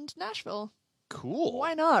Toronto and Nashville. Cool.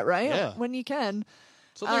 Why not, right? Yeah. When you can.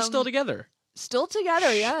 So they're still Um, together. Still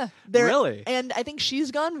together, yeah. They're, Really? And I think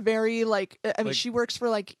she's gone very like. I mean, Like- she works for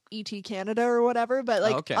like ET Canada or whatever. But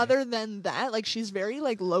like, Okay. other than that, like she's very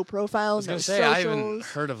like low profile. I was no gonna say I haven't socials.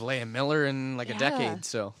 heard of Leia Miller in like a Yeah. decade.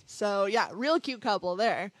 So So yeah, real cute couple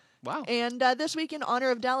there. wow. And this week, in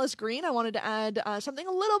honor of Dallas Green, I wanted to add something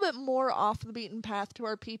a little bit more off the beaten path to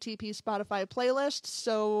our PTP Spotify playlist.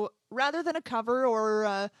 So rather than a cover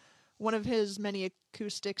or one of his many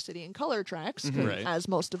acoustic City and Color tracks, Right. as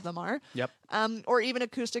most of them are, Yep. or even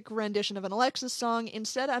acoustic rendition of an Alexis song,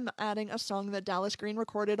 instead I'm adding a song that Dallas Green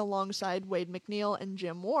recorded alongside Wade McNeil and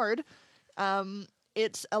Jim Ward.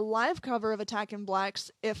 It's a live cover of Attack in Black's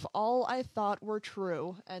If All I Thought Were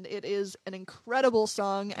True, and it is an incredible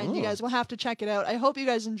song, and you guys will have to check it out. I hope you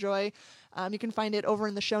guys enjoy. You can find it over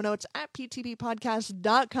in the show notes at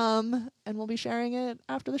ptppodcast.com, and we'll be sharing it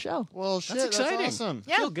after the show. Well, shit, That's exciting. awesome.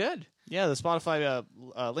 Yeah. Feel good. Yeah, the Spotify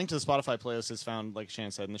link to the Spotify playlist is found, like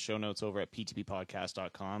Shannon said, in the show notes over at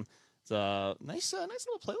ptppodcast.com. It's a nice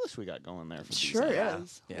little playlist we got going there. For Sure B-side.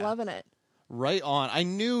 is. Yeah. Loving it. Right on. I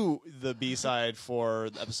knew the B-side for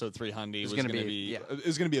episode 300 was gonna going to be- be yeah. it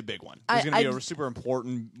was going to be a big one. It was I- going to be a I'd- super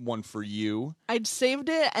important one for you. I'd saved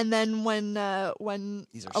it, and then when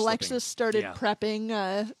These are Alexis started Yeah. prepping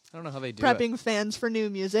I don't know how they do it. prepping fans for new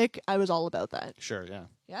music, I was all about that. Sure, yeah.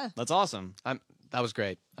 Yeah. That's awesome. That was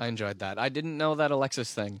great. I enjoyed that. I didn't know that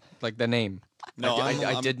Alexis thing, like the name. No,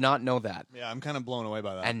 I did not know that, Yeah, I'm kind of blown away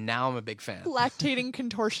by that. and now I'm a big fan. Lactating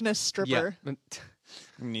contortionist stripper. Yeah.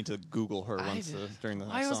 I need to Google her once during the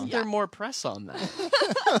Why song. wasn't there more press on that?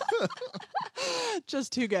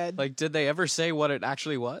 Just too good. Like, did they ever say what it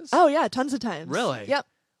actually was? Oh yeah, tons of times. Really? Yep.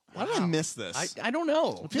 Why did I miss this? I don't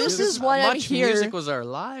know. This is why I'm much here. music was our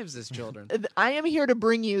lives as children. I am here to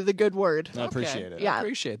bring you the good word. I appreciate it. Yeah. I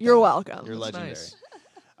appreciate that. You're welcome. You're That's legendary.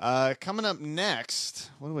 nice. Coming up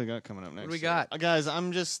next, what do we got coming up next? do we here? got? Guys?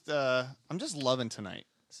 I'm just loving tonight.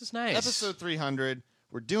 This is nice. Episode 300.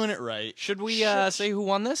 We're doing it right. Should we say who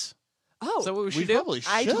won this? Oh, Is that what we We should do? probably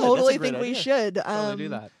should. I That's a totally great think we idea. should. Totally do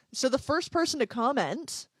that. So the first person to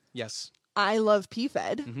comment, Yes. I love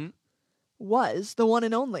PFED, Mm-hmm. was the one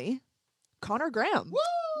and only Connor Graham.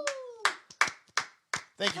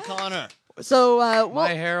 Thank you, Connor. So My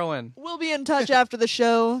heroine. we'll be in touch after the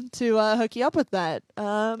show to hook you up with that.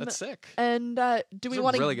 That's sick. And do It's we a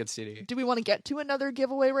want really to good CD. do we want to get to another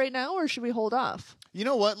giveaway right now, or should we hold off? You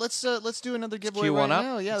know what? Let's do another giveaway queue right one up.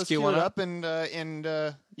 now. Yeah, Let's let's queue queue one it up. up and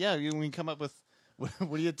yeah, we can come up with what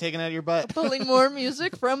are you taking out of your butt? Pulling more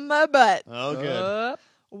music from my butt. Oh, good.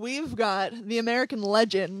 We've got the American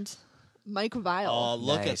legend, Mike Vile. Oh,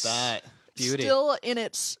 look Nice. at that. Beauty. Still in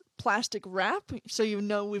its plastic wrap, so you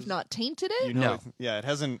know we've not tainted it. You know, No. it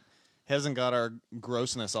hasn't got our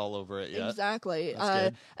grossness all over it yet. Exactly. That's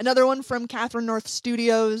good. Another one from Catherine North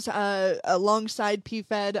Studios, alongside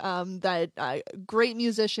PFED. That great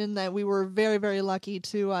musician that we were very, very lucky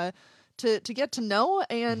to get to know,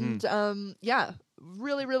 and yeah,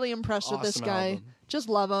 really, really impressed with this Awesome guy. album. Just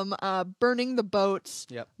love him. Burning the Boats.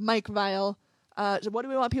 Yep. Mike Vile. So what do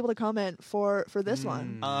we want people to comment for this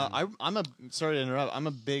one? I'm sorry to interrupt. I'm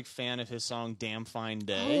a big fan of his song "Damn Fine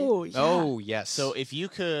Day." Oh, yeah. Oh, yes. So if you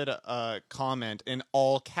could comment in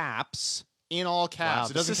all caps, Wow, it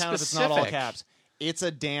this doesn't is count if it's not all specific. caps. It's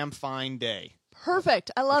a damn fine day. Perfect.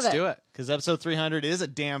 I love Let's it. do it. Because episode 300 is a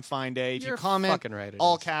damn fine day. If You're you comment fucking right, it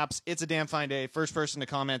all is. caps, it's a damn fine day. First person to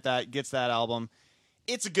comment that gets that album.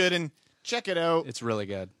 It's a good one. Check it out. It's really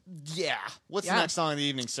good. Yeah. What's Yeah. the next song of the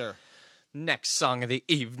evening, sir? Next song of the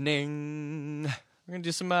evening. We're going to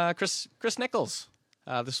do some Chris Nichols.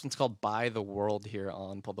 This one's called Buy the World here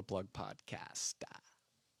on Pull the Plug Podcast.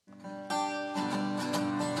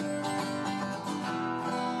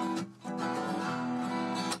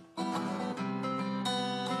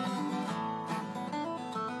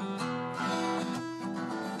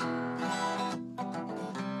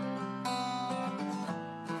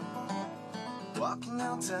 Walking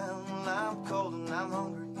downtown, I'm cold and I'm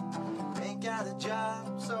hungry. Ain't got a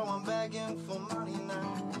job, so I'm begging for money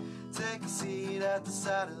now. Take a seat at the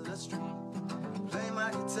side of the street. Play my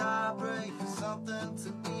guitar, pray for something to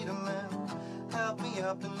eat, a man. Help me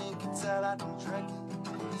up and he can tell I've been drinking.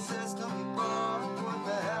 He says, don't be bored, what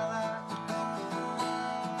the hell are you thinking?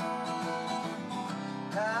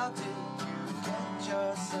 How did you get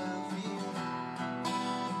yourself here?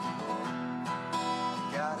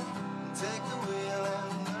 Gotta take the wheel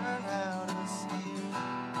and learn how to steer.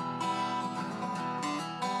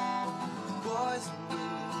 Boys and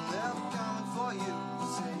girls, never coming for you.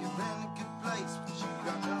 Say you're in a good place, but you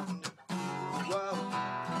got nothing to do. Whoa.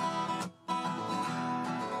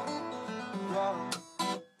 Whoa.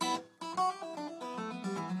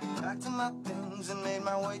 Back to my things, friends and made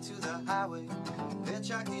my way to the highway.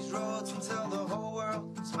 Hitchhike these roads until the whole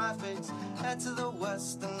world is my face. Head to the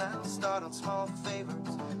west and I'll start on small favors.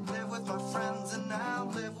 Live with my friends and I'll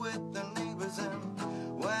live with their neighbors.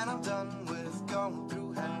 And when I'm done with going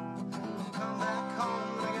through hell, I'll come back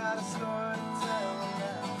home and I got a story to tell.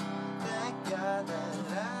 Now, thank God that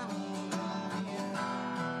I'm even here.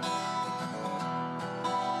 I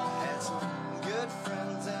had some good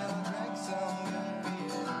friends and I drank some good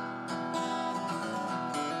beer.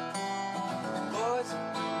 Boys, I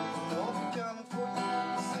won't be coming for you.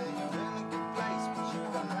 Say you're in a good place, but you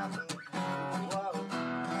got nothing to do. Whoa.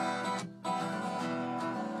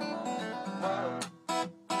 Whoa.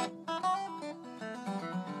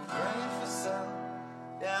 Praying for sun,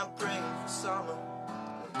 yeah, I'm praying for summer.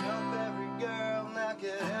 Look up every girl, now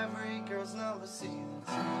get every girl's number. See this,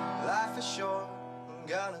 life is short, I'm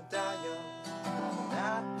gonna die young.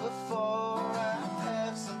 Not before I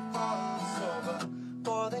have some fun sober.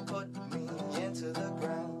 Before they put me into the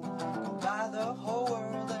ground, I'll buy the whole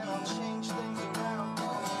world and I'll change things around.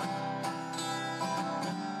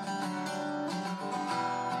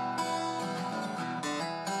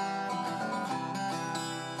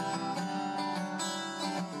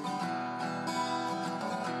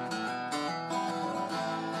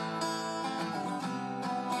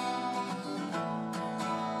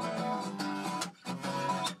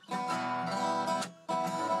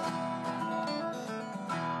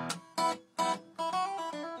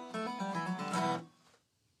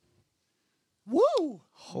 Woo!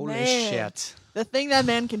 Holy Man. shit. The thing that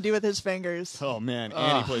man can do with his fingers. Oh man,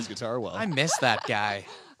 and he plays guitar well. I miss that guy.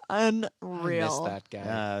 Unreal. I miss that guy.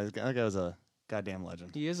 Yeah, that guy was a goddamn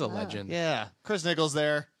legend. He is a legend. Yeah, Chris Nichols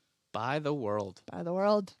there. Buy the world. By the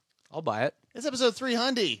world. I'll buy it. It's episode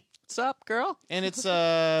 300, What's up, girl? and it's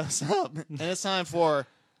and it's time for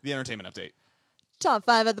the entertainment update. Top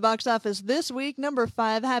 5 at the box office this week. Number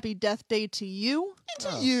 5, Happy Death Day to You.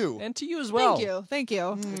 To you. And to you as well. Thank you. Thank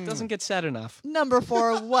you. It doesn't get said enough. Number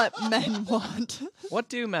 4, What Men Want. What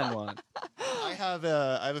do men want? I have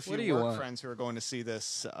a What do few you work want? friends who are going to see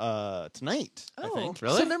this tonight. I think.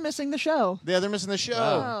 Really? So they're missing the show. Yeah, they're missing the show.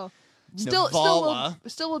 Wow. Oh. Still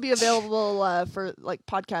Navala. will be available for like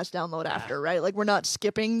podcast download after, right? Like we're not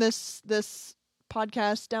skipping this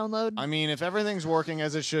podcast download. I mean, if everything's working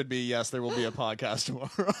as it should be, yes, there will be a podcast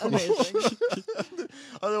tomorrow. Amazing.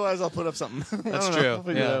 Otherwise, I'll put up something. I That's don't know. true, I'll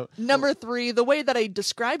figure it yeah. out. Number 3, the way that I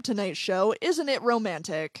described tonight's show, isn't it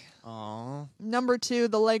romantic? Aw, Number 2,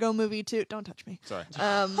 the Lego Movie 2. Don't touch me. sorry.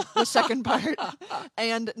 The second part.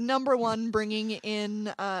 And number 1, bringing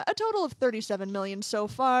in a total of 37 million so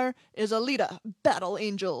far, is Alita: Battle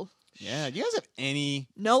Angel. Yeah, do you guys have any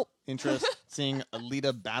Nope. interest seeing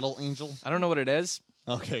Alita Battle Angel? I don't know what it is,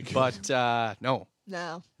 Okay, good. but no.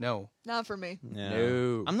 No, No. not for me. Yeah.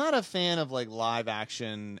 No. I'm not a fan of like live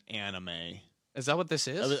action anime. Is that what this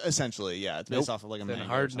is? Essentially, yeah, it's based Nope. off of like a Then manga.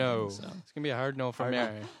 hard or no. something, It's going to be a hard no for Hard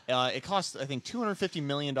Mary. so. It cost, I think, $250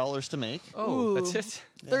 million to make. Oh, that's Ooh. it?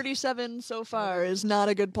 37 so far is not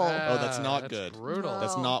a good poll. Oh, that's not that's good. brutal. No.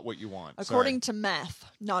 That's not what you want. According to math,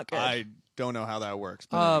 not good. I don't know how that works.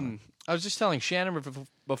 But anyway. I was just telling Shannon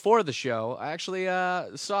before the show, I actually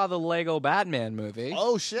saw the Lego Batman movie.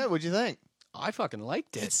 Oh shit! What'd you think? I fucking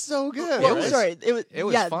liked it. It's so good. well, right? sorry, It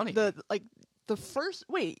was yeah, funny. The first.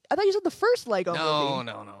 Wait, I thought you said the first Lego No, movie.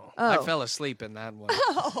 no. Oh. I fell asleep in that one.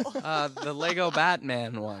 The Lego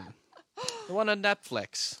Batman one. The one on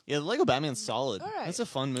Netflix. Yeah, the Lego Batman's solid. All right. It's a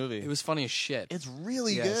fun movie. It was funny as shit. It's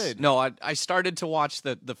really Yes. good. No, I started to watch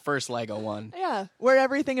the first Lego one. Yeah, where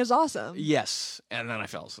everything is awesome. Yes, and then I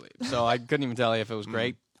fell asleep. So I couldn't even tell you if it was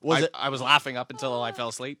great. Was it- I was laughing up until I fell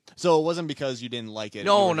asleep. So it wasn't because you didn't like it. you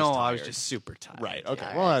No, were no, just I was tired. just super tired. right. Okay.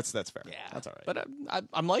 Yeah. Well, that's fair. Yeah, That's all right. But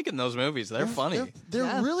I'm liking those movies. They're funny. They're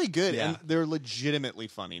Yeah. really good, Yeah. and they're legitimately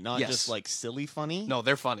funny, not Yes. just like silly funny. No,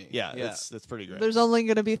 they're funny. Yeah, that's pretty great. There's only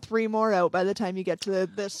going to be 3 more out by the time you get to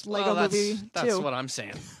this Lego Well, movie that's too. what I'm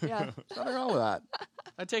saying. Yeah. Nothing wrong with that.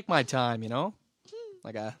 I take my time, you know,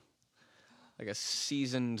 like a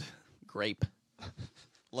seasoned grape,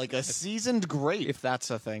 Like a seasoned grape. if that's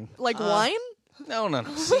a thing. Like wine? No,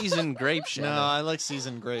 seasoned grape shit. no, I like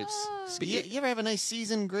seasoned grapes. You ever have a nice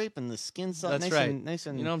seasoned grape and the skin's That's nice right. and nice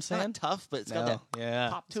and You know what I'm saying? not tough, but it's got No, that yeah,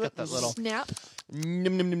 pop it's to got it. that little. Snap. Num,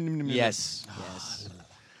 num, num, num, num. Yes.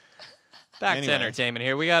 Back Anyway. to entertainment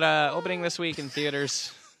here. We got opening this week in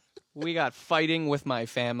theaters. We got Fighting with My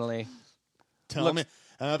Family. Tell Looks- me,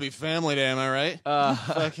 happy family day, am I right?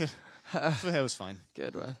 Fucking, that was fine.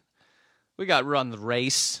 Good one. We got Run the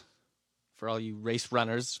Race for all you race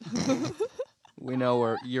runners. We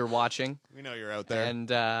know you're watching. We know you're out there. And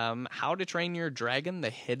How to Train Your Dragon: The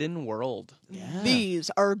Hidden World. These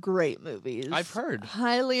are great movies. I've heard.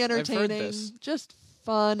 Highly entertaining. this. Just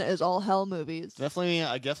fun as all hell movies. Definitely,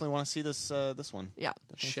 I definitely want to see this one. Yeah.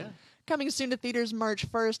 Shit. Coming soon to theaters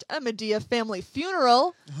March 1st, A Medea Family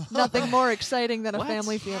Funeral. Nothing more exciting than a What?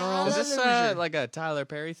 family funeral. Is this like a Tyler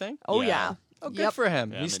Perry thing? Oh, Yeah. yeah. Oh, good Yep. for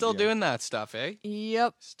him. Yeah, He's still Medea. doing that stuff, eh?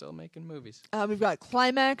 Yep. Still making movies. We've got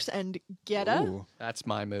Climax and Geta. Ooh. That's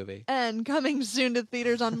my movie. And coming soon to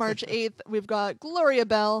theaters on March 8th, we've got Gloria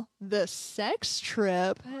Bell, The Sex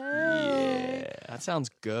Trip. Yeah, that sounds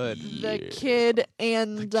good. The Kid,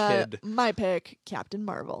 and The Kid. my pick, Captain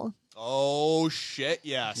Marvel. Oh shit!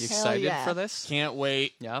 Yes. You Hell excited yeah. for this? Can't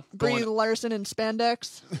wait. Yeah. Brie Larson in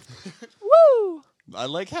spandex. Woo! I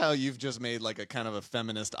like how you've just made like a kind of a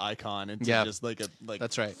feminist icon into Yeah. just like a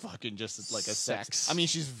That's right. fucking just like a Sex. I mean,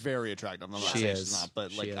 she's very attractive. I'm not She saying is. she's not,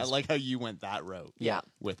 but She like I is. like how you went that route. Yeah.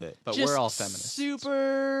 With it. But Just we're all feminists.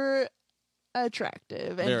 Super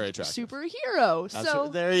attractive and Very attractive. superhero. So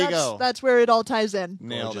there you that's, go. That's where it all ties in.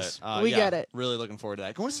 Nailed Gorgeous. it. We yeah, get it. Really looking forward to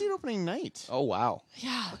that. Going to see it opening night. Oh wow.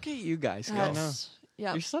 Yeah. Look at you guys go. That's,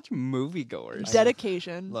 yeah. You're such moviegoers.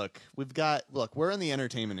 Dedication. Look, we're in the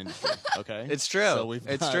entertainment industry. Okay, It's true. So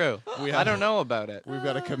It's true. I don't know about it. We've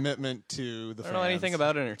got a commitment to the. I don't know anything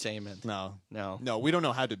about entertainment. No, No. we don't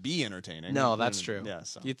know how to be entertaining. No, that's true. Yeah,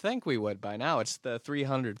 so. You'd think we would by now. It's the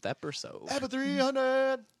 300th episode. Episode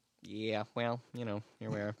 300. Yeah, well, here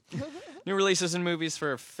we are. New releases and movies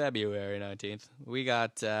for February 19th. We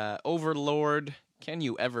got Overlord, Can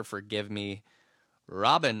You Ever Forgive Me,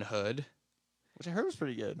 Robin Hood. Which I heard was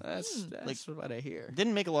pretty good. That's what I hear.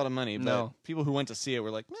 Didn't make a lot of money, but No. people who went to see it were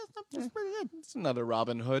like, it's pretty good. It's another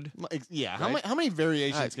Robin Hood. Yeah, Right? how many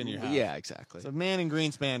variations can you have? Yeah, exactly. It's a man in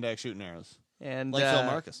green spandex shooting arrows. And Like Phil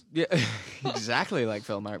Marcus. Yeah, exactly like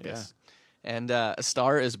Phil Marcus. And A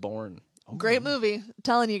Star Is Born. Great movie.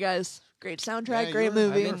 Telling you guys. Great soundtrack, Yeah, great you were-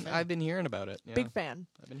 movie. I've been hearing about it. Yeah. Big fan.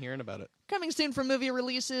 I've been hearing about it. Coming soon for movie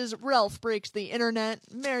releases, Ralph Breaks the Internet,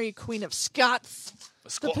 Mary Queen of Scots,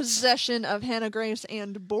 The Possession of Hannah Grace,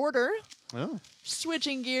 and Border. Oh.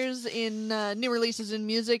 Switching gears in new releases in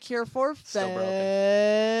music here for Still broken.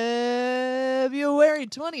 February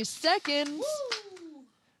 22nd.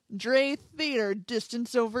 Dre Theater,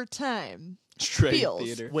 Distance Over Time. Dre Feels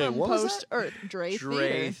Theater. Wait, from what was Post Earth. Dre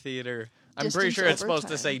Dre Theater. Theater. I'm Distance pretty sure it's over supposed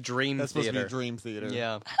time. to say Dream That's supposed Theater. to be Dream Theater.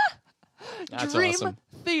 Yeah. That's Dream awesome.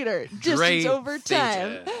 Theater, Dre Distance Over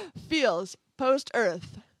Time. Theater. Feels Post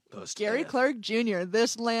Earth. Gary Clark Jr.,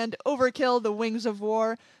 This Land, Overkill, The Wings of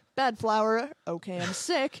War, Bad Flower, Okay I'm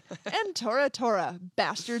Sick, and Tora Tora,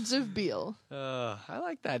 Bastards of Beale. I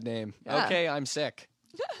like that name. Yeah. Okay, I'm sick.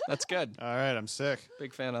 That's good. All right, I'm sick.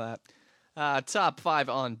 Big fan of that. Top 5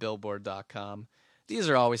 on Billboard.com. These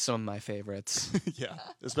are always some of my favorites. Yeah,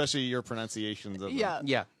 especially your pronunciations of them. Yeah,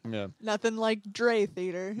 Yeah. Yeah. nothing like Dre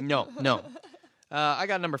Theater. No. I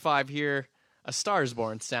got number 5 here. A Star Is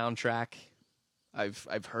Born soundtrack.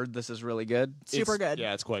 I've heard this is really good. Super good.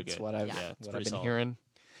 Yeah, it's quite good. That's what I've it's what I've pretty been solid. hearing.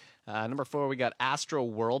 Number 4, we got Astro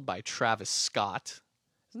World by Travis Scott.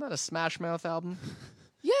 Isn't that a Smash Mouth album?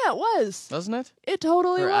 Yeah, it was. Wasn't it? It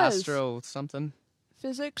totally Or was. Astro something.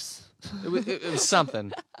 Physics. It was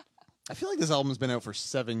something. I feel like this album's been out for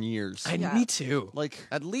 7 years. Yeah. Me too. Like,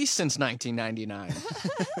 At least since 1999.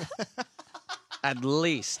 At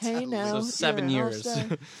least. Hey now, So 7 you're an years.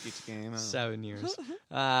 all-star. each game. 7 years.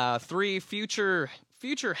 3,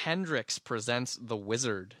 Future Hendrix presents The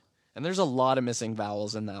Wizard. And there's a lot of missing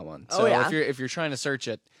vowels in that one. Oh, So yeah. if you're trying to search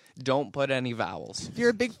it, don't put any vowels. If you're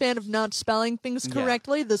a big fan of not spelling things Yeah.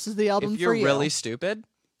 correctly, this is the album If you're for you. really stupid,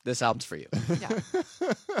 this album's for you. Yeah.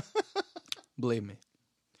 Believe me.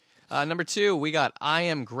 Number 2, we got I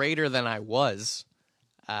Am Greater Than I Was.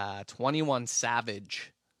 21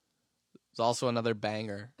 Savage. It's also another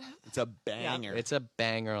banger. It's a banger. It's a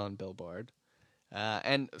banger on Billboard.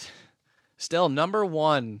 And still, number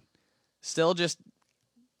 1. Still just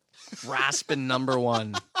rasping number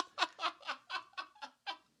 1.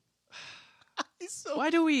 Why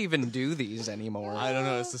do we even do these anymore? I don't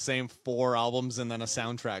know. It's the same 4 albums and then a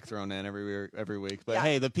soundtrack thrown in every week. But Yeah.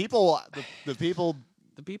 hey, the people The people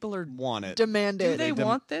are. want it. Demand Do it. they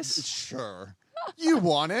want this? Sure. You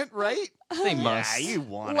want it, right? They must. Yeah, you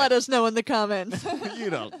want Let us know in the comments. it. You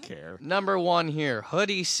don't care. Number 1 here,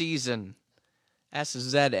 Hoodie Season.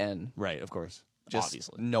 SZN. Right, of course. Just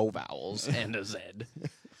Obviously. no vowels and a Z.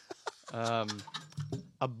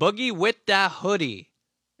 A Boogie with Da Hoodie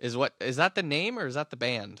is that the name or is that the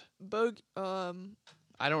band?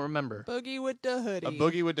 I don't remember. Boogie with the hoodie. A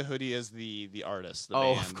Boogie with the Hoodie is the artist. The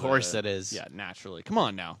Oh, band, of course it is. Yeah, naturally. Come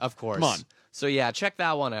on now. Of course. Come on. So yeah, check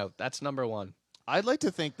that one out. That's number 1. I'd like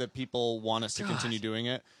to think that people want us to continue doing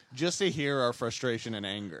it just to hear our frustration and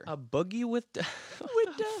anger. A boogie with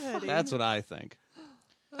With Daddy. That's what I think.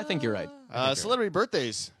 I think you're right. Celebrity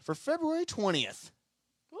birthdays for February 20th.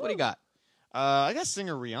 What do you got? I got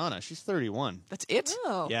singer Rihanna. She's 31. That's it?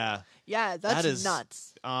 Oh. Yeah. Yeah, that's That is-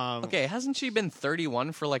 nuts. Okay, hasn't she been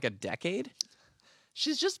 31 for like a decade?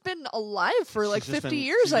 She's just been alive for like She's just 50 been-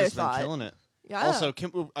 years, she's I just been thought. killing it. Yeah. Also,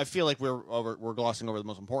 I feel like we're glossing over the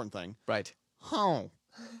most important thing. Right. Oh,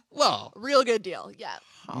 Well, Real good deal. Yeah.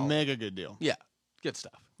 mega good deal. yeah. Good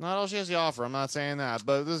stuff. Not all she has to offer. I'm not saying that,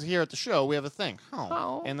 but this here at the show we have a thing.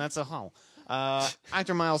 Oh. And that's a how.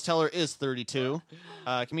 Actor Miles Teller is 32.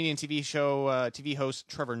 Comedian TV host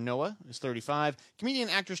Trevor Noah is 35. Comedian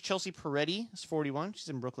actress Chelsea Peretti is 41. She's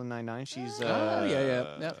in Brooklyn Nine-Nine. She's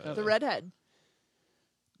Yep. The redhead.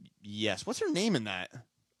 yes. What's her name in that?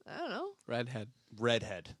 I don't know. Redhead.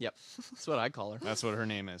 Redhead. Yep. That's what I call her. That's what her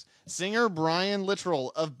name is. Singer Brian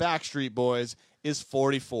Littrell of Backstreet Boys is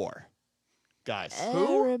 44. Guys,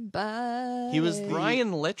 Everybody. He was the-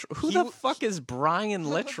 Brian Littrell. Who He the w- fuck is Brian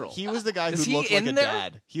Littrell? he was the guy Is who he looked like in a there?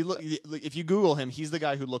 dad. If you Google him, he's the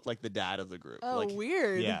guy who looked like the dad of the group. Oh, like,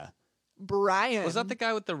 weird. Yeah. Brian. Was that the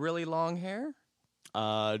guy with the really long hair?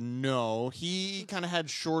 No, he kind of had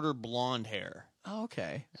shorter blonde hair. Oh,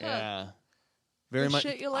 okay. Yeah. Very The much.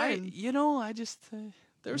 shit you I learn? just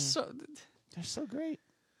there's so They're so great.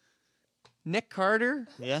 Nick Carter,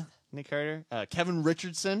 Yeah. Nick Carter, Kevin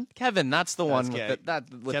Richardson. Kevin. That's the one That's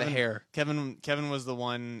with the Kevin, hair. Kevin was the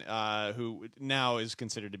one who now is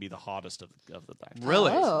considered to be the hottest of the Backstreet.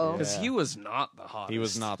 Really? Oh. Because Yeah. he was not the hottest. He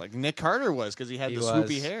was not like Nick Carter was because he had He the was.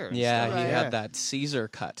 swoopy hair. and Yeah, stuff. he Right. had that Caesar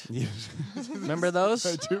cut. Yeah. Remember those?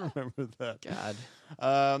 I do remember that.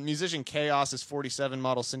 God. Musician Chaos is 47.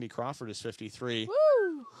 Model Cindy Crawford is 53.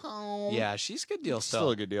 Woo. Yeah, she's good deal Still still.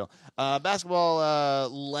 a good deal. Basketball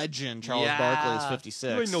legend Charles Barkley is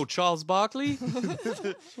 56. You ain't no Charles Barkley.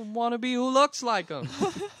 Some wannabe who looks like him.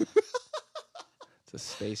 It's a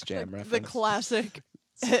Space Jam The reference. classic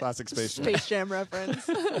Classic Space Jam. Space Jam reference.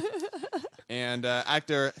 And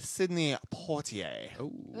actor Sidney Poitier.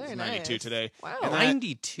 Oh, Very 92 nice. today. Wow. And that-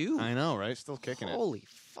 92. I know, right? Still kicking it. Holy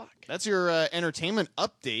fuck. That's your entertainment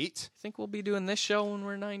update. Think we'll be doing this show when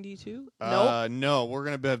we're 92? No, we're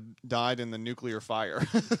going to have died in the nuclear fire.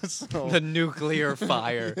 So, The nuclear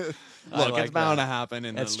fire. I look, like it's bound that. to happen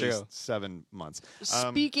in That's at least true. 7 months.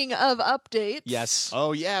 Speaking of updates. Yes.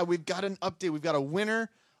 Oh, yeah, we've got an update. We've got a winner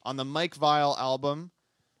on the Mike Vile album.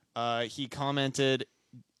 He commented,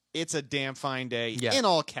 "It's a damn fine day," Yeah. in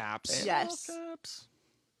all caps. Yes.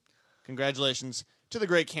 Congratulations to the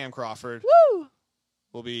great Cam Crawford. Woo!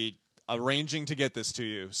 We'll be arranging to get this to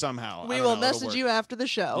you somehow. We will message you after the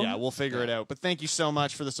show. Yeah, we'll figure it out. But thank you so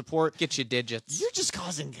much for the support. Get your digits. You're just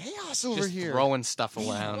causing chaos over Just here. throwing stuff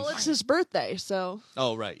around. Well, it's his birthday, so.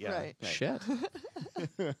 Oh, right, yeah. Right. Shit.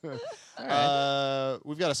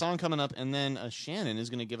 We've got a song coming up, and then Shannon is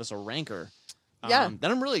going to give us a ranker. Yeah. That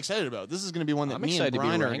I'm really excited about. This is going to be one that I'm me and excited to be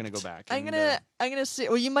Brian are ranked. going to go back. I'm and, gonna see.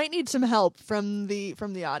 Well, you might need some help from the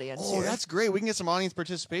audience. Oh, here. that's great. We can get some audience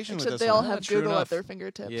participation Except with they this all one. have true Google enough. at their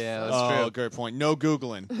fingertips. Yeah, so. that's Oh, true. great point. No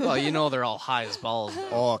Googling. Well, you know they're all high as balls. Though.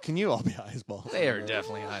 Oh, can you all be high as balls? They are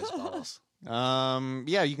definitely high as balls.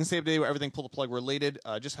 Yeah, you can stay up to date with everything Pull the Plug related.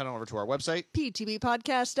 Just head on over to our website.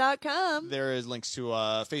 PTBpodcast.com. There is links to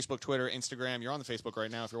Facebook, Twitter, Instagram. You're on the Facebook right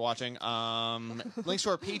now if you're watching. Links to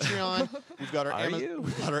our Patreon. We've got our you?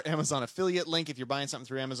 we've got our Amazon affiliate link. If you're buying something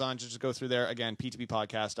through Amazon, just go through there. Again,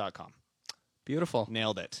 ptbpodcast.com. Beautiful.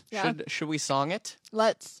 Nailed it. Yeah. Should we song it?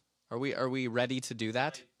 Let's. Are we ready to do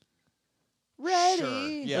that? Ready. Sure.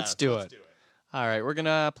 Yeah, Let's do it. All right, we're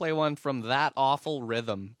gonna play one from That Awful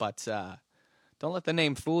Rhythm, but don't let the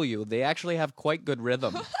name fool you. They actually have quite good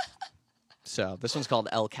rhythm. So this one's called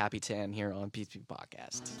El Capitan here on PTB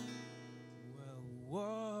Podcast.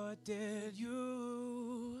 Well, what did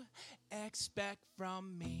you expect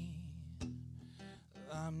from me?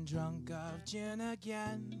 I'm drunk of gin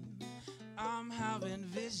again. I'm having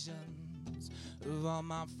visions of all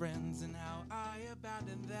my friends and how I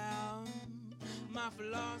abandoned them. My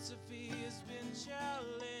philosophy has been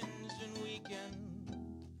challenged and weakened.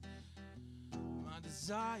 My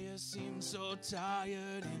desire seems so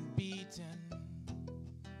tired and beaten.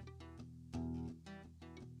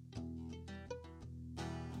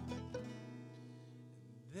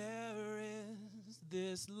 There is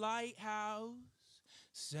this lighthouse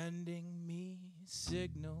sending me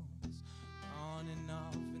signals on and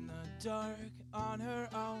off in the dark on her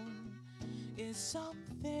own. Is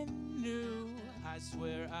something new, I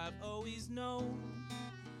swear I've always known.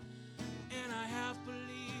 And I half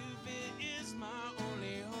believe it is my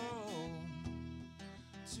only home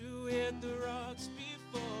to hear hit the rocks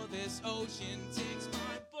before this ocean takes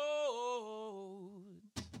my boat.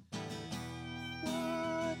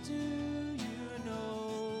 What do you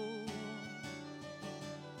know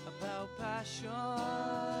about passion?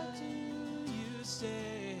 What do you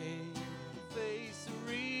say? Face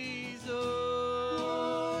the reason.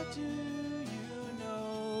 What do you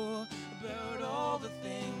know about all the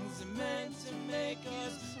things that meant to make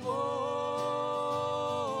us whole?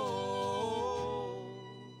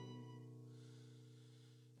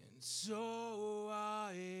 And so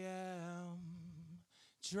I am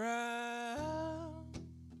trapped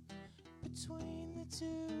between the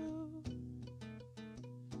two.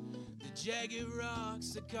 The jagged rocks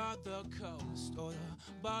that guard the coast, or the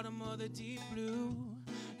bottom of the deep blue.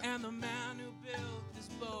 And the man who built this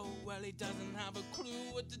boat, well, he doesn't have a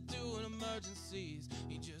clue what to do in emergencies.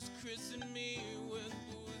 He just christened me with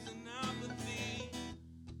booze and apathy.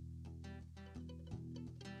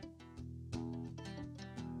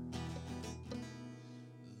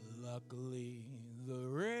 Luckily, the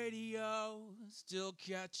radio still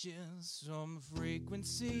catches some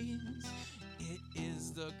frequencies. It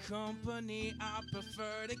is the company I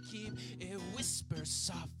prefer to keep. It whispers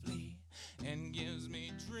softly and gives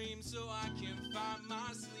me dreams so I can find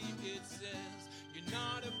my sleep. It says, you're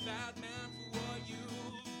not a bad man for what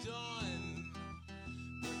you've done,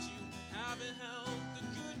 but you haven't helped the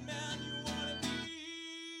good man you want to be.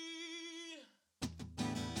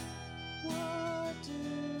 What do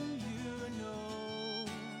you know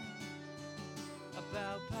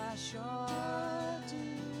about passion? What do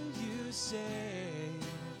you say?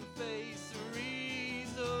 Face the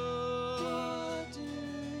reason. What do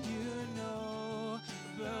you know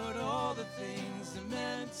about all the things that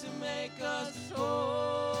meant to make us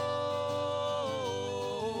whole?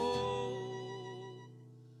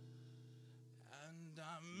 And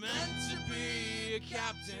I'm meant to be a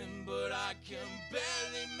captain, but I can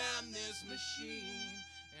barely man this machine.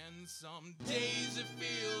 And some days it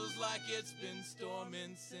feels like it's been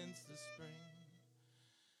storming since the spring.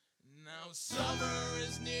 Now summer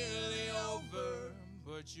is nearly over,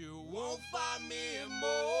 but you won't find me in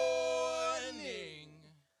morning.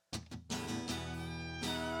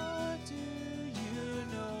 What do you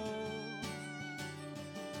know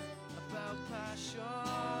about passion?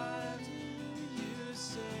 What do you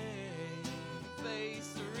say? Face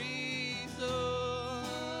the reason.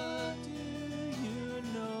 What do you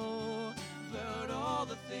know about all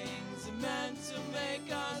the things that meant to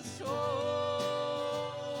make us whole?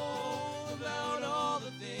 About all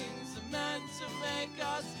the things that meant to make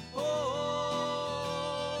us whole.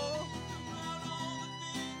 About all the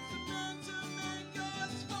things that meant to make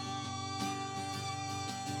us whole.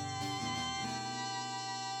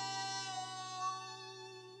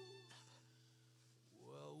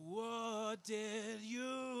 Well, what did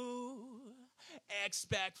you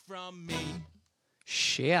expect from me?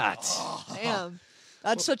 Shit. Damn.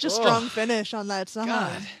 That's such a strong finish on that song.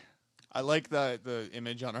 God. I like that the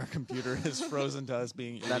image on our computer is frozen to us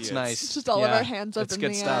being idiots. That's nice. It's just all of Yeah, our hands up that's in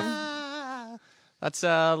good the stuff. air. That's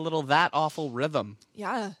a little That Awful Rhythm.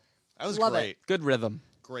 Yeah. That was Love it. great. Good rhythm.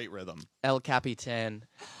 Great rhythm. El Capitan.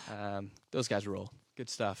 Those guys rule. Good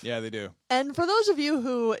stuff. Yeah, they do. And for those of you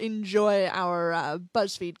who enjoy our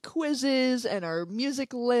BuzzFeed quizzes and our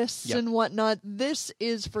music lists Yep. and whatnot, this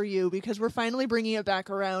is for you because we're finally bringing it back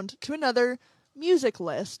around to another music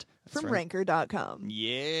list from right. Ranker.com.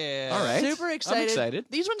 Yeah. All right. Super excited. excited.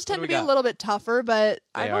 These ones What tend do to we be a got? little bit tougher, but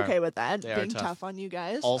They I'm are. okay with that, They are being tough. tough on you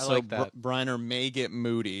guys. Also, like that. Briner may get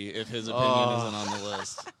moody if his opinion isn't on the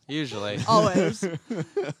list. Usually. Always.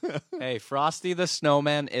 Hey, Frosty the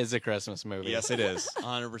Snowman is a Christmas movie. Yes, it is.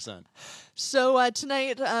 100%. So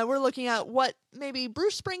tonight we're looking at what maybe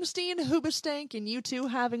Bruce Springsteen, Hoobastank, and U2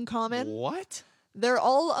 have in common. What? They're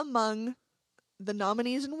all among the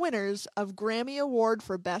nominees and winners of Grammy Award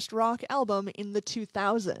for Best Rock Album in the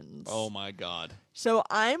 2000s. Oh, my God. So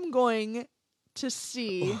I'm going to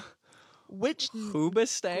see which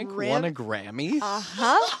Hoobastank won a Grammy?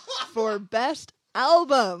 for Best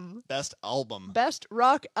Album, Best album. Best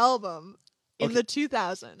Rock Album in Okay. the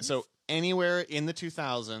 2000s. So anywhere in the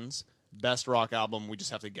 2000s, best rock album, we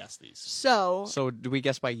just have to guess these. So So do we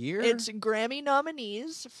guess by year? it's Grammy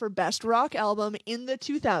nominees for Best Rock Album in the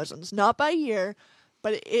 2000s, not by year,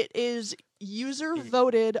 but it is user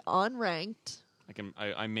voted on Ranked.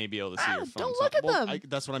 I may be able to see your phone. don't look at them.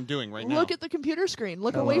 That's what I'm doing right now. Look at the computer screen.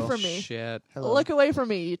 Look away from me. Shit. Look away from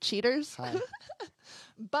me, you cheaters.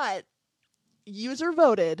 But user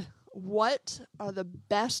voted. What are the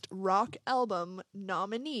best rock album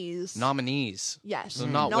nominees? Nominees. Yes, So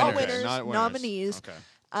not not winners. winners, Not winners. nominees.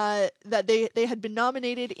 Okay. That they had been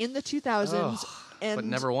nominated in the 2000s, and But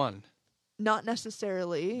never won. not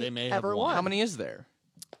necessarily They may have ever won. won. How many is there?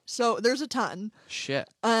 So there's a ton. Shit.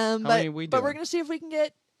 But many we but we're doing? gonna see if we can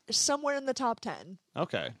get somewhere in the top 10.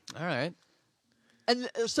 Okay. All right. And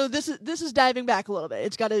so this is diving back a little bit.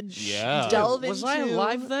 It's got to Yeah. delve Was into I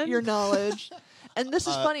alive then? your knowledge. And this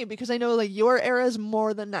is funny because I know like your era is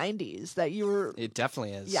more the 90s that you were. It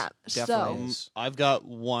definitely is. Yeah, Definitely so- is. I've got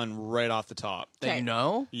one right off the top. That Okay. you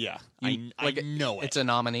know? Yeah, You- I know it. It's a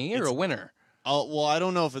nominee or It's- a winner? Well, I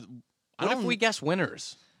don't know if it. I What don't. if we guess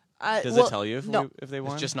winners? Does well, it tell you if no? if they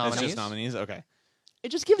won? just It's nominees? just nominees. Okay. It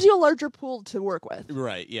just gives you a larger pool to work with.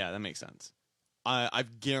 Right. Yeah, that makes sense.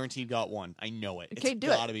 I've guaranteed got one. I know it. Okay, it's do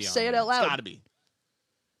it. gotta Be on Say it there. out loud. It's gotta be.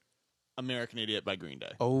 American Idiot by Green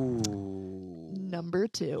Day. Oh. Number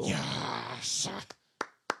 2. Yes.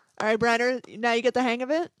 All right, Brenner. Now you get the hang of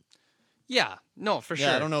it. Yeah. No, for Yeah,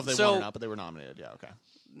 sure. I don't know if they so, won or not, but they were nominated. Yeah.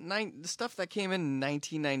 Okay. The stuff that came in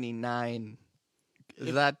 1999,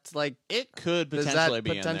 is that like It could Does that potentially be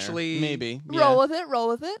potentially- in there. Maybe. Roll with it. Roll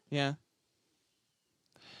with it. Yeah.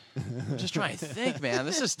 I'm just trying to think, man.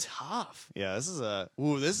 This is tough. Yeah. This is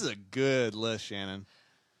a good list, Shannon.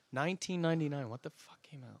 1999. What the fuck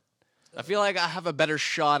came out? I feel like I have a better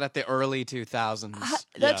shot at the early 2000s.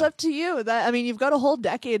 That's Yeah. up to you. I mean, you've got a whole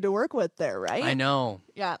decade to work with there, right? I know,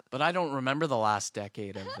 Yeah. but I don't remember the last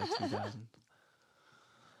decade of the 2000s.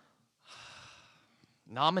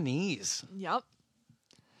 Nominees. Yep.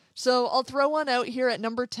 So I'll throw one out here at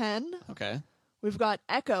number 10. Okay. We've got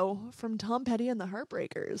Echo from Tom Petty and the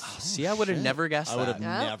Heartbreakers. See, I would have shit. never guessed I would that.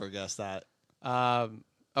 have Yeah. never guessed that.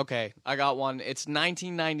 Okay, I got one. It's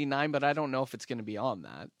 1999, but I don't know if it's going to be on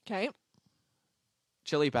that. Okay.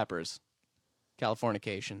 Chili Peppers,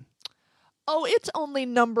 Californication. Oh, it's only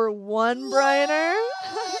number 1, Brianer.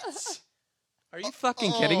 Are you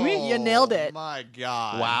fucking kidding me? You nailed it. Oh my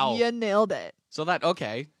God. Wow. You nailed it. So that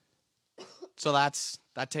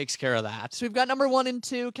takes care of that. So we've got number 1 and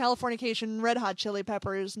 2, Californication, Red Hot Chili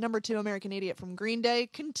Peppers. Number 2, American Idiot from Green Day.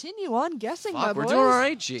 Continue on guessing, my Fuck, we're boys. doing all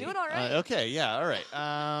right, G. Doing all right. Okay, yeah, all right.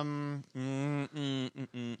 I'm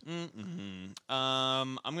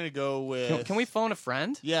gonna go with. Can we phone a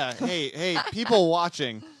friend? Yeah. Hey, people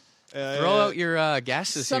watching. Throw out your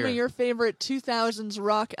guesses Some here. of your favorite 2000s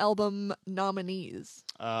rock album nominees.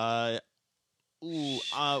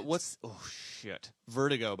 What's? Oh shit!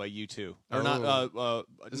 Vertigo by U2. Or Oh.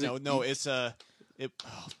 not? Is No. It's that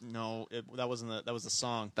wasn't that was the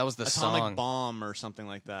song. That was the Atomic song. Bomb or something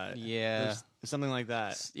like that. Yeah. There's something like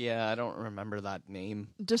that. Yeah, I don't remember that name.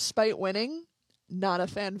 Despite winning, not a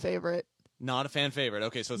fan favorite. Not a fan favorite.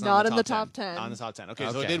 Okay, so it's Not not in the top 10. Not in the top 10. Okay,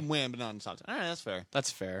 so it Okay. did win, but not in the top 10. All right, that's fair. That's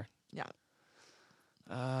fair. Yeah.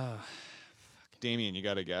 Damien, you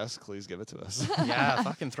got a guess? Please give it to us. Yeah,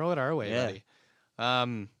 fucking throw it our way, Yeah. buddy.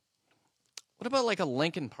 What about like a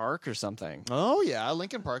Linkin Park or something? Oh yeah,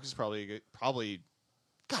 Linkin Park is probably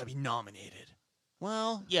got to be nominated.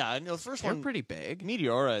 Well, yeah, I know the first They're one. pretty big.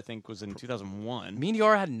 Meteora, I think, was in 2001.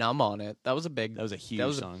 Meteora had Numb on it. That was a big. That was a huge That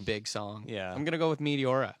was song. a big song. Yeah. I'm gonna go with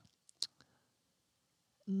Meteora.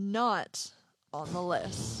 Not on the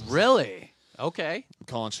list. Really? Okay. I'm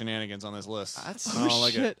calling shenanigans on this list. That's- I don't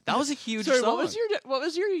like it. That was a huge Sorry, song. what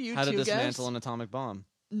was your U2 How to guess? dismantle an atomic bomb.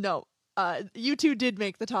 No. U2 did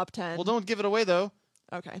make the top 10. Well, don't give it away though.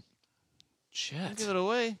 Okay. Don't Shit. give it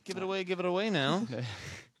away. Give it away. Give it away now.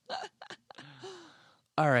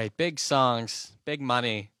 All right, big songs, big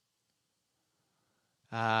money.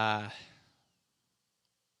 What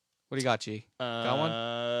do you got, G? Got one?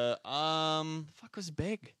 one? The fuck was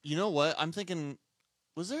big? You know what? I'm thinking.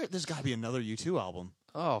 There's got to be another U2 album.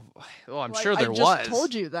 Oh, I'm Well, sure there I was. just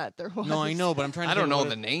told you that there was. No, I know, but I'm trying to I don't think know what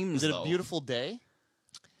the names. Is it though. A Beautiful Day?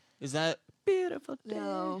 Is that beautiful day?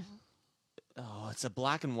 No. Oh, it's a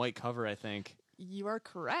black and white cover, I think. You are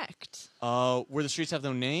correct. Where the Streets Have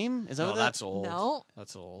No Name? Is that No, what that? that's old. No.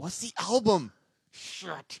 That's old. What's the album?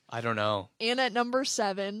 Shit. I don't know. And at number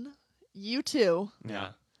 7, U2, Yeah.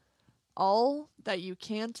 All That You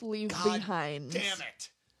Can't Leave God Behind. Damn it.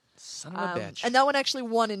 Son of a bitch. And that one actually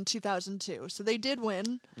won in 2002, so they did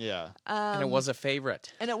win. Yeah. And it was a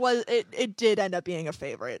favorite. And it did end up being a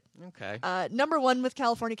favorite. Okay. Number 1 with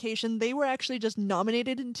Californication, they were actually just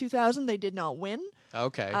nominated in 2000. They did not win.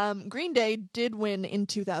 Okay. Green Day did win in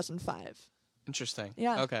 2005. Interesting.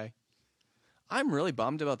 yeah. Okay. I'm really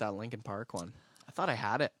bummed about that Linkin Park one. I thought I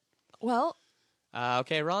had it. Well,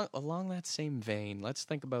 Okay, along that same vein, let's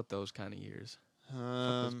think about those kind of years. What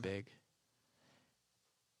was big?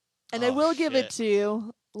 and I Oh, will give it shit. to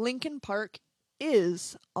you, Linkin Park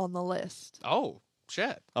is on the list. Oh,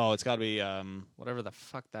 shit. Oh, it's got to be. Whatever the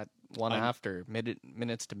fuck that one I'm- after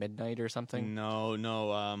minutes to midnight or something. No.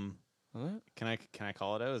 What? Can I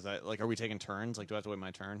call it out? Is that like? Are we taking turns? Like, do I have to wait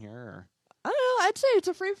my turn here? Or? I'd say it's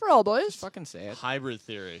a free for all, boys. Just fucking say it. Hybrid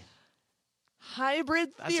Theory. Hybrid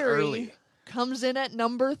That's Theory early. comes in at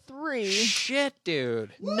number 3, Shit,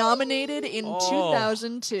 dude. nominated in Oh.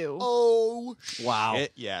 2002. Oh, Wow.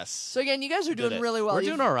 shit, yes. So again, you guys are Did doing it. really well. We're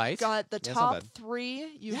You've doing all right. got the Yeah, it's not top bad.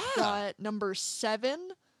 3. You've Yeah. got number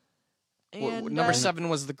 7. And Number 7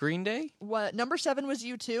 was the Green Day? What number 7 was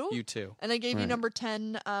U2? U2. And I gave you Right. number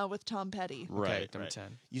 10 with Tom Petty. Right, number right.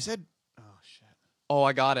 10. You said, oh shit. Oh,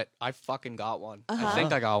 I got it. I fucking got one. Uh-huh. I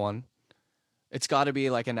think I got one. It's got to be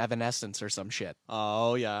like an Evanescence or some shit.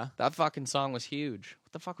 Oh yeah. That fucking song was huge.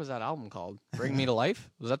 What the fuck was that album called? Bring Me to Life?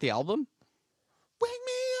 Was that the album? Wake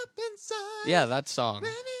me up inside. Yeah, that song.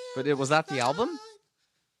 But was that the album?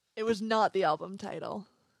 It was not the album title.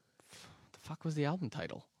 The fuck was the album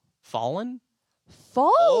title? Fallen?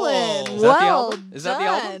 Fallen. Oh. Is that the Well album? Is that the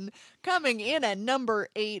album? done. Coming in at number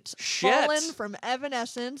 8, Shit. Fallen from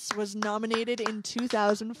Evanescence was nominated in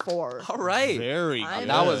 2004. All right. Very I'm good.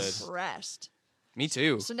 That was- impressed. Me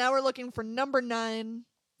too. So now we're looking for number 9,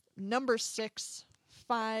 number 6,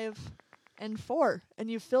 5, and 4,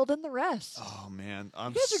 and you filled in the rest. Oh man,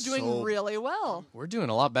 I'm You guys are doing so, really well. We're doing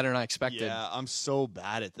a lot better than I expected. Yeah, I'm so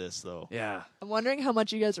bad at this though. Yeah. I'm wondering how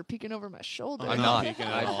much you guys are peeking over my shoulder. I'm not. peeking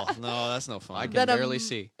at all. No, that's no fun. I can Then I'm- barely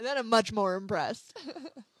see. Then I'm much more impressed.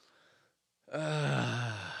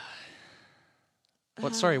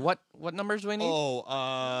 What? Sorry. What numbers do we need?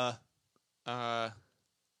 Oh,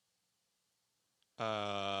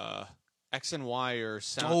 X and Y or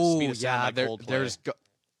sound speed of sound by Coldplay. there's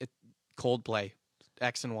Coldplay,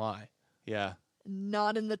 X and Y. yeah,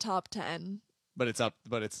 Not in the top 10. but it's up.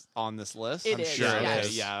 But it's on this list. It I'm is, sure. yes.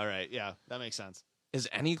 Okay, yeah, all right. Yeah, that makes sense. Is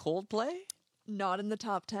any Coldplay? Not in the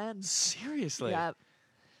top 10. Seriously? Yeah.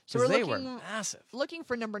 So 'Cause we're they looking, were massive. looking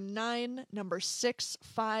for number 9, number 6,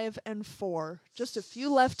 5, and 4. Just a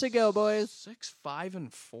few left to go, boys. 6, 5,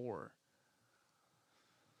 and 4.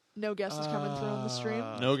 No guesses coming through on the stream.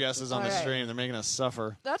 No guesses on the All right. stream. They're making us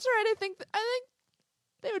suffer. That's all right. I think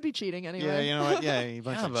they would be cheating anyway. Yeah, you know what? Yeah, you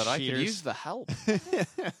bunch Yeah, of but I could cheaters. use the help. Do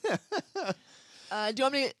you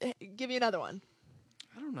want me to give you another one?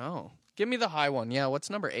 I don't know. Give me the high one. Yeah, what's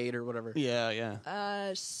number 8 or whatever? Yeah.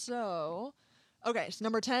 Okay, so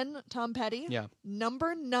number 10, Tom Petty. Yeah.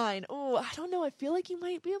 Number 9. Oh, I don't know. I feel like you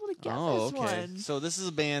might be able to get Oh, this okay. one. So this is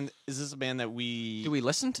a band. Is this a band that we Do we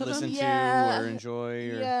listen to listen them? to Yeah. or enjoy?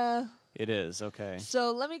 Or? Yeah. It is okay.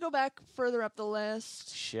 So let me go back further up the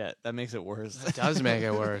list. Shit, that makes it worse. It does make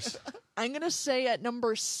it worse. I'm going to say at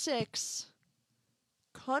number 6,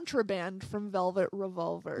 Contraband from Velvet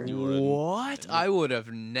Revolver. What? I would have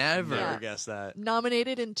never. Never Yeah. guessed that.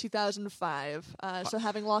 Nominated in 2005. So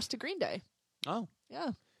having lost to Green Day. Oh,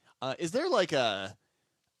 Yeah. is there like a,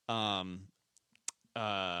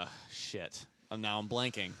 shit? Now I'm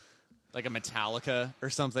blanking. Like a Metallica or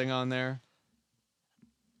something on there?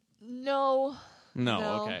 No. No.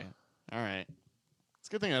 No. Okay. All right. It's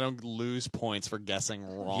a good thing I don't lose points for guessing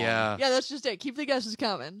wrong. Yeah. Yeah, that's just it. Keep the guesses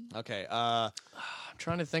coming. Okay. I'm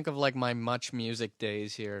trying to think of like my Much Music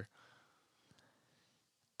days here.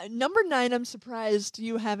 Number 9, I'm surprised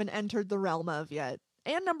you haven't entered the realm of yet.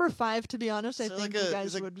 And number 5, to be honest, I So think like you a, guys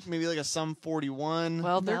is it would. maybe like a Sum 41.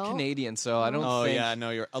 Well, they're No. Canadian, so I don't oh think. yeah, no,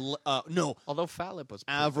 you're no Although Fat Lip was.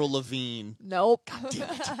 Avril Lavigne, Nope.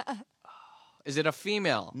 Is it a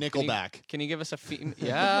female? Nickelback. Can you give us a female?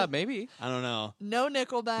 Yeah, maybe. I don't know. No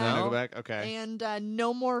Nickelback. No. Nickelback. Okay. And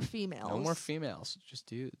no more females. No more females, just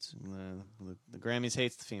dudes. The Grammys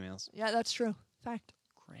hates the females. Yeah, that's true. Fact.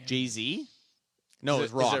 Jay Z? No, Is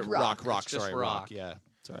it's it- rock. is it rock. rock? It's just Sorry, rock. Yeah.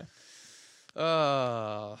 Sorry.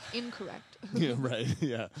 Incorrect. Yeah. Right.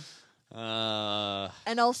 Yeah.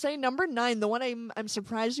 And I'll say number 9, the one I'm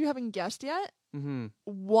surprised you haven't guessed yet, Mm-hmm.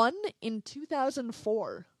 won in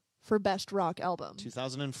 2004 for Best Rock Album.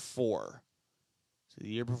 2004. So the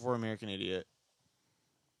year before American Idiot.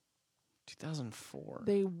 2004.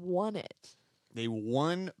 They won it. They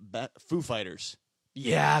won Foo Fighters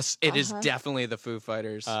Yes, it is Uh-huh. definitely the Foo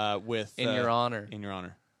Fighters. with In Your Honor. In Your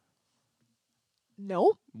Honor.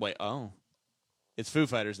 No. Wait. Oh. It's Foo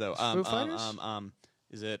Fighters though. Foo Fighters?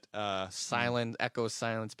 Is it Silent Echoes,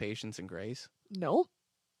 Silence, Patience, and Grace. No.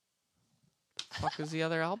 Fuck is the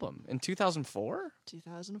other album? In 2004?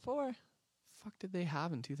 2004. Fuck did they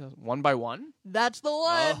have in 2000? One by One? That's the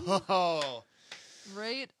one. Oh.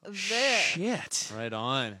 Right there. Shit. Right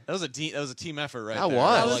on. That was a team effort right That there.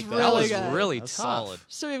 was. I That was like really that was good. really That's tough. solid.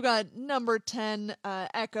 So we've got number 10,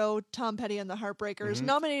 Echo, Tom Petty and the Heartbreakers, Mhm.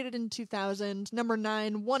 nominated in 2000. Number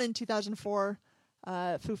 9, won in 2004.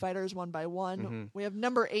 Foo Fighters, One by One. Mhm. We have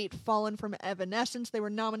number 8, Fallen from Evanescence. They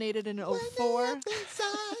were nominated in 04.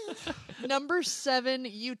 Number 7,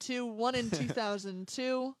 U2, won in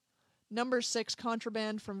 2002. Number 6,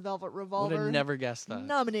 Contraband from Velvet Would Revolver. have never guessed that.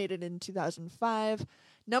 Nominated in 2005.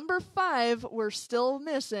 Number 5, We're Still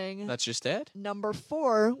Missing. That's just it? Number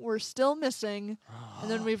 4, We're Still Missing.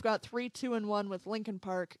 And then we've got 3, 2, and 1 with Linkin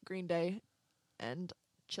Park, Green Day, and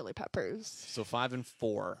Chili Peppers. So 5 and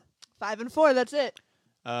 4. 5 and 4, that's it.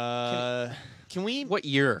 Can we? What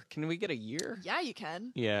year? Can we get a year? Yeah, you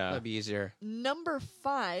can. Yeah. That'd be easier. Number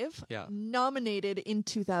 5, Yeah. nominated in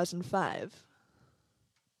 2005.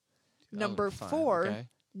 Number 2005, 4, okay.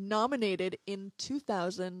 nominated in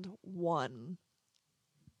 2001.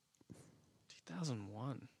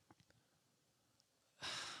 2001. I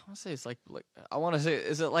want to say it's like I want to say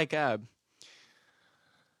is it like a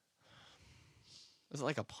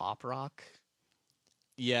pop rock?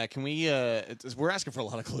 Yeah. Can we? We're asking for a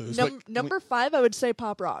lot of clues. Num- but can we- number 5, I would say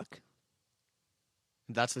pop rock.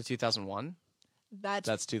 That's the 2001.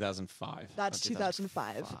 That's 2005.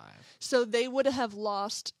 2005. So they would have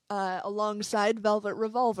lost alongside Velvet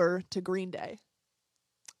Revolver to Green Day.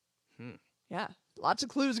 Yeah, lots of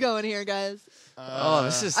clues going here, guys. Oh,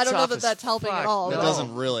 this is. I don't know tough that as that's helping at fuck. all, That No.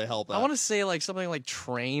 doesn't really help. I want to say like something like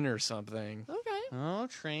Train or something. Okay. Oh,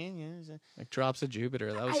 Train. Yeah. Like Drops of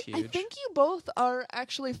Jupiter. That was huge. I think you both are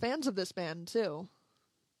actually fans of this band too.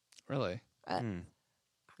 Really. Hmm.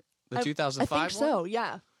 The I 2005 think so.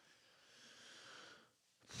 Yeah.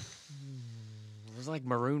 It was like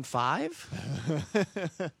Maroon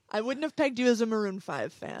 5. I wouldn't have pegged you as a Maroon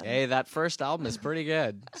 5 fan. Hey, that first album is pretty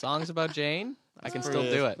good. Songs about Jane. I can still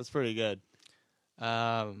do it. That's pretty good.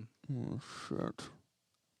 Um,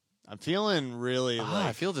 I'm feeling really like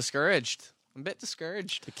I feel discouraged. I'm a bit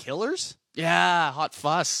discouraged. the Killers. Yeah, Hot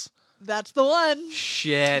Fuss. That's the one.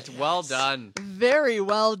 Shit, well done. Very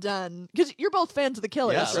well done. Because you're both fans of the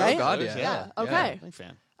Killers, Yeah, right? oh God, Killers, yeah. Okay. Big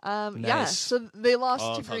fan. Yeah. Nice. So they lost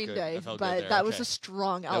Oh, to I felt Green good. Day, I felt but good there. that was Okay. a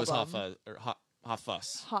strong That album. was Hot Fuzz. Or Hot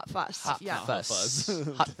Fuss. Hot Fuss. Hot yeah. Fuss. Fuzz.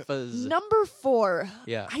 Hot Fuzz. Number 4.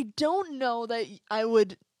 Yeah. I don't know that I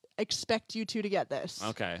would expect you two to get this.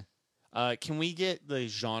 Okay. Can we get the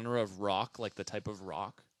genre of rock, like the type of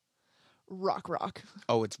rock? Rock.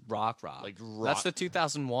 Oh, it's rock. Like That's rock. the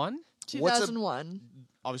 2001? 2001.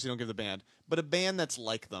 Obviously, don't give the band, but a band that's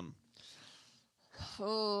like them.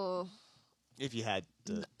 Oh. If you had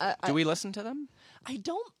to. Do we listen to them? I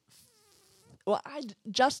don't. Well,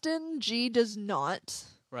 Justin G does not.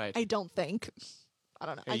 Right. I don't think. I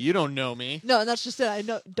don't know. Hey, you don't know me. No, and that's just it. I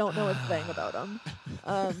don't know a thing about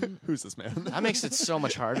him. Who's this man? That makes it so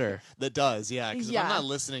much harder. That does, yeah. Because if I'm Yeah. not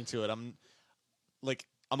listening to it,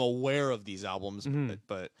 I'm aware of these albums,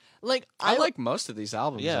 but Like I like most of these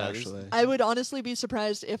albums, Yeah, actually. I would honestly be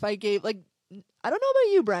surprised if I gave I don't know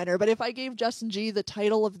about you, Brenner, but if I gave Justin G the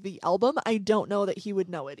title of the album, I don't know that he would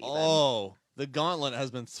know it even. oh, the gauntlet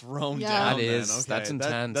has been thrown Yeah. down. That then. is- Okay, that's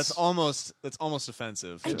intense. That's almost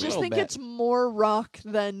offensive. I to me. just little think bit. it's more rock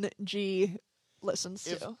than G listens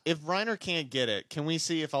if to. if Reiner can't get it, can we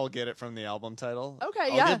see if I'll get it from the album title?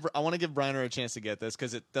 Okay, yeah. I want to give Reiner a chance to get this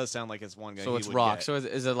because it does sound like it's one guy. So he it's would rock. get. So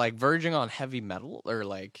is it like verging on heavy metal or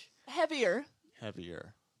like? Heavier.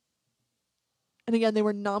 Heavier. And again, they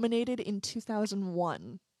were nominated in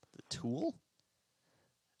 2001. The Tool.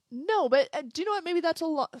 No, but do you know what? Maybe that's a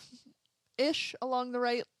lot ish along the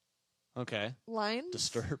right Okay. lines.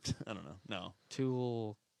 Disturbed. I don't know. No.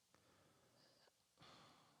 Tool.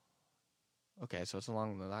 Okay, so it's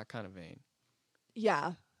along that kind of vein.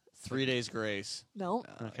 Yeah. 3 Days Grace. No.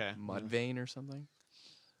 Okay. Mudvayne or something.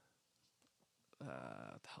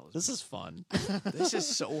 What the hell is This is fun. this is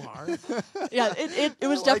so hard. Yeah, it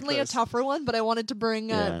was like definitely this. a tougher one, but I wanted to bring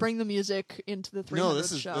Yeah. bring the music into the 300 No,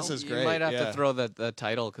 this show. is You great. might have yeah. to throw the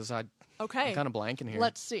title because I'm Okay. kind of blanking here.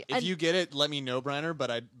 Let's see. If you get it, let me know, Briner. But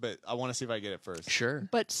I want to see if I get it first. Sure.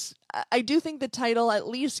 But I do think the title at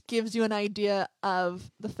least gives you an idea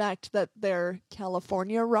of the fact that they're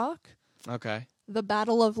California rock. Okay. The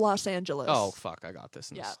Battle of Los Angeles. Oh fuck! I got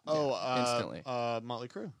this. Yeah. Instantly. Motley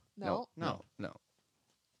Crue. no, No.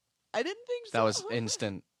 I didn't think so. That was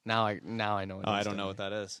instant. Now I know it. Oh, I don't know what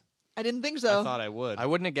that is. I didn't think so. I thought I would. I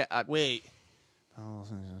wouldn't have get. Wait.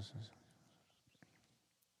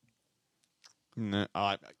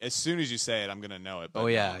 No, as soon as you say it, I'm gonna know it. But Oh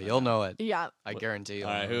yeah, no, you'll know it. Yeah. I guarantee you.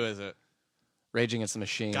 All right, who is it? Rage Against the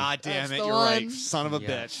Machine. God damn That's it, the you're one. right. Son of a Yeah.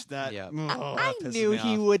 bitch. That Yeah. oh, I that pisses knew me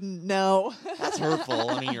he off. wouldn't know. That's hurtful.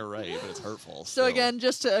 I mean, you're right, but it's hurtful. So still. again,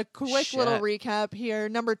 just a quick little Shit. recap here.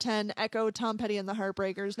 Number 10, Echo, Tom Petty and the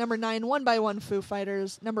Heartbreakers. Number 9, One by One, Foo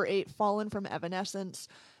Fighters. Number 8, Fallen from Evanescence.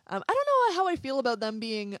 I don't know how I feel about them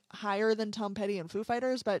being higher than Tom Petty and Foo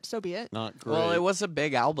Fighters, but so be it. Not great. Well, it was a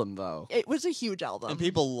big album though. It was a huge album. and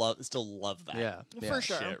people still love that. Yeah. For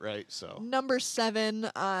sure. Shit, right? So Number 7,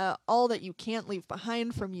 All That You Can't Leave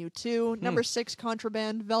Behind from U2. Number 6,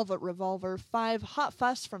 Contraband, Velvet Revolver. 5, Hot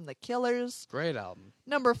Fuss from The Killers. Great album.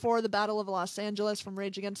 Number 4, The Battle of Los Angeles from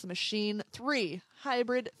Rage Against the Machine. 3,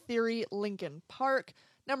 Hybrid Theory, Linkin Park.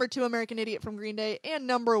 Number 2, American Idiot from Green Day. And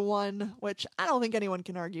number 1, which I don't think anyone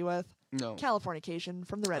can argue with, No. Californication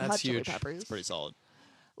from the Red That's Hot Chili huge. Peppers. pretty solid.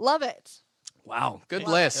 Love it. Wow. Good Yeah.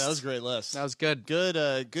 list. Yeah, that was a great list. That was good.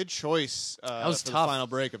 Good choice. That was for tough. The final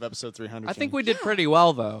break of episode 300. I think we did pretty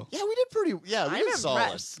well though. Yeah, we did pretty. Yeah, we I'm did solid.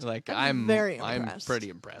 impressed. Like I'm very impressed. pretty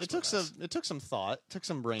impressed. It took with some. us. It took some thought. Took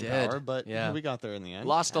some brain Did. power, but Yeah. we got there in the end.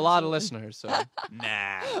 Lost a lot of listeners, so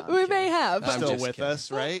Nah. We may have. I'm Still just with kidding.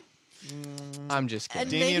 us, right? I'm just kidding.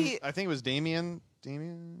 And Damien, maybe- I think it was Damien.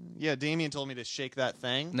 Damien. Yeah, Damien told me to shake that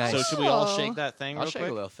thing. Nice. So should we all Oh. shake that thing? I'll real shake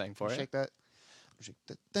quick? a little thing for it. Shake that. Shake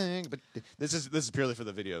that thing. But this is purely for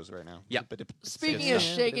the videos right now. Yep. Speaking Good of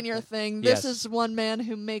stuff. shaking your thing, this Yes. is one man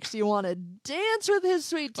who makes you want to dance with his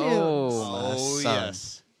sweet tunes. Oh my son.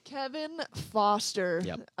 yes. Kevin Foster,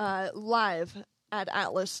 Yep. live at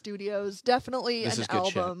Atlas Studios. Definitely This an is good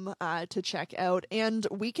shit. album to check out, and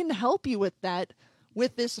we can help you with that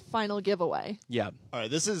with this final giveaway. Yeah. All right.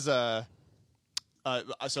 This is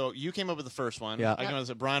so you came up with the first one. Yeah. I came up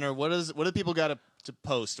with Bronner. What do people got to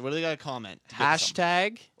post? What do they got to comment? to get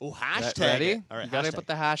Hashtag. some? Oh, Re- hashtag. Ready? it. All right. You gotta hashtag. put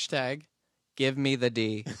the hashtag. Give me the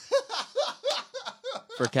D.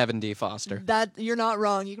 For Kevin D. Foster. That you're not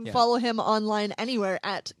wrong. You can Yeah. follow him online anywhere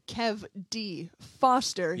at Kev D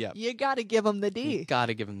Foster. Yep. You got to give him the D. You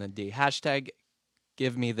gotta give him the D. Hashtag.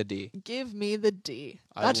 Give me the D. Give me the D.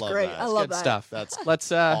 I That's love great. that. I It's love Good that. stuff. That's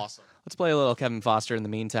Let's awesome. let's play a little Kevin Foster in the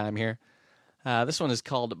meantime here. This one is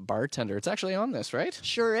called Bartender. It's actually on this, right?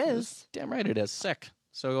 Sure is. Damn right it is. Sick.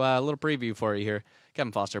 So a little preview for you here.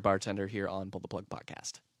 Kevin Foster, Bartender, here on Pull the Plug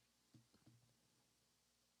Podcast.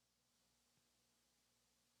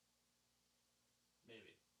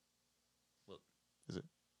 Is it?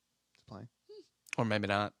 It's playing. Or maybe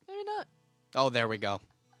not. Maybe not. Oh, there we go.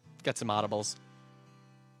 Got some audibles.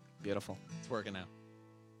 Beautiful. It's working now.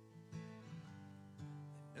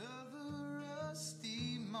 Another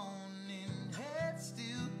rusty morning, head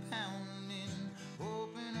still pounding,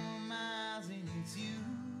 open on my eyes and it's you.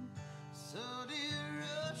 Sudden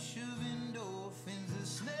rush of endorphins, the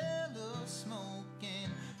smell of smoke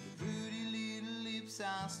and your pretty little lips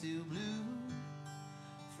are still blue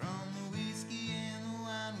from the whiskey and the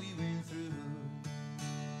wine we went through.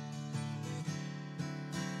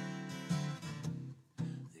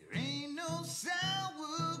 There ain't no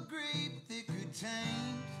sour grape that could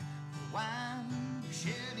taint the wine we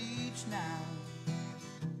shared each night.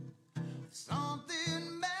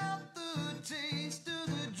 Something about the taste of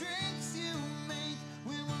the drinks you make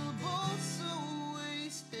when we're both so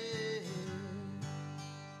wasted.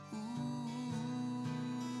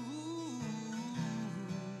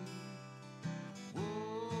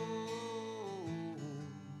 Whoa.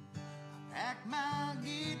 I pack my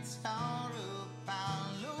guitar up,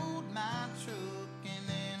 I load my truck, and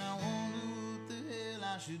then I wonder what the hell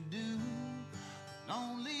I should do.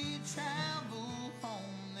 Lonely travel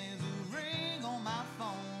home, there's a ring on my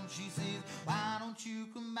phone. She says, why don't you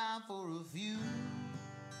come by for a few?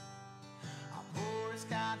 I'll pour a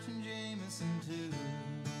scotch and Jameson too.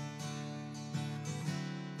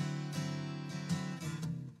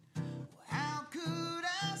 How could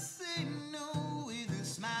I say no with a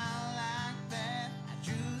smile like that? I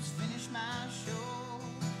just finished my show.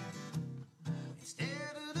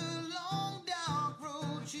 Instead of the long dark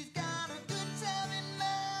road, she's got a good time in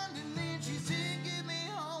mind, and then she's taking me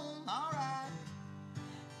home. Alright,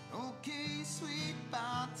 okay, sweet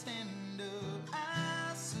bartender,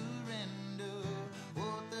 I surrender.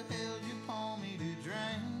 What the hell you pour me to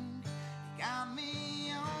drink? You got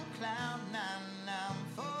me on cloud nine, I'm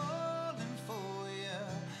falling for ya.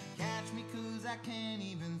 Catch me 'cause I can't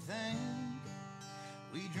even think.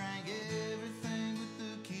 We drank everything with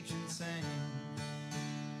the kitchen sink.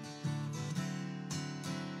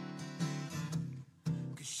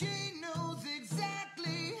 Cause she knows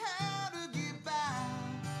exactly how to get by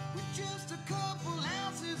with just a couple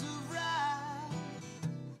ounces of rye.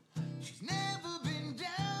 She's never been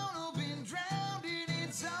down or been drowned, and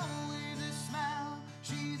it's always a smile.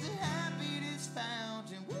 She's the happiness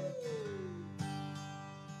fountain. Woo!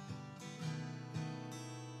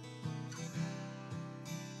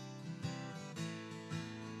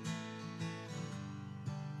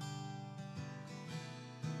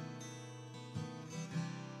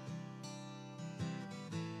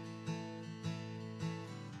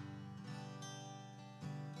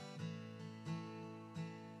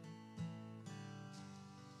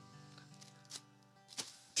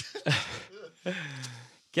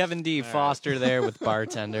 Kevin D. Foster there with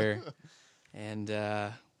Bartender. And,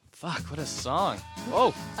 fuck, what a song.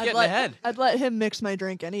 Whoa, getting ahead. I'd let him mix my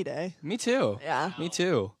drink any day. Me too. Yeah. Me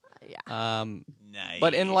too. Yeah. Nice.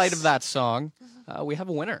 But in light of that song, we have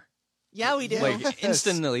a winner. Yeah, we do. Like,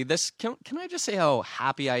 instantly. Can I just say how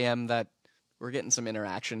happy I am that we're getting some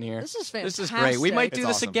interaction here? This is This is fantastic. great. We might do It's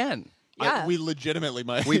this awesome. again. Yeah. We legitimately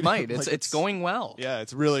might. We might. Like, It's going well. Yeah,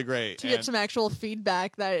 it's really great. to get And some actual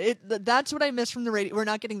feedback that's what I miss from the radio. We're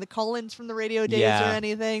not getting the call-ins from the radio days Yeah. or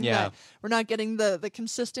anything. Yeah. We're not getting the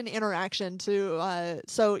consistent interaction to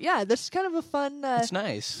so yeah, this is kind of a fun It's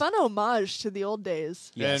nice. fun homage to the old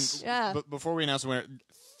days. Yes. And Yeah. But before we announce the winner,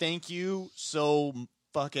 thank you so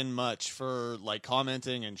fucking much for like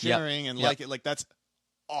commenting and Yep. sharing and Yep. like it. Like that's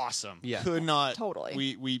awesome. Yeah. Could not Totally.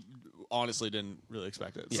 We honestly didn't really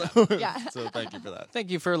expect it. Yeah. So, Yeah. so thank you for that.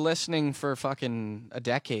 Thank you for listening for fucking a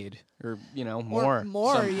decade or, more.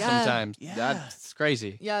 more, yeah. Sometimes. Yeah. That's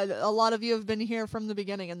crazy. Yeah, a lot of you have been here from the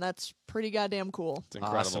beginning, and that's pretty goddamn cool. It's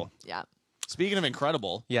incredible. Awesome. Yeah. Speaking of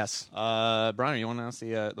incredible, Yes. Brian, you want to announce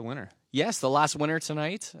the winner? Yes, the last winner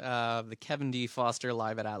tonight, the Kevin D. Foster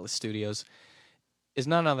live at Atlas Studios, is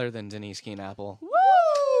none other than Denise Keenapple.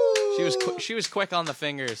 Woo! She was quick on the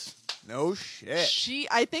fingers. No shit. She,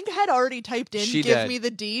 I think, had already typed in She "give did. me the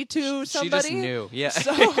D" to She somebody. just knew. Yeah.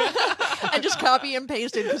 So I just copy and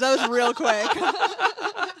pasted because that was real quick.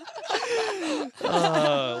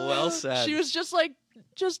 Oh, well said. She was just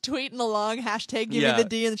tweeting along, hashtag give Yeah. me the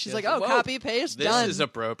D, and she's Yeah. like, oh, Whoa, copy, paste, This done. is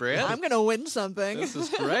appropriate. I'm going to win something. This is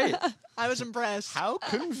great. I was impressed. How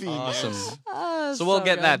convenient. Awesome. Ah, So we'll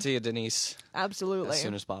get good. that to you, Denise, Absolutely. as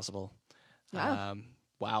soon as possible. Yeah.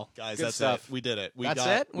 Wow. Guys, Good that's stuff. it. We did it. We That's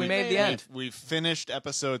got, it? We made the end. We finished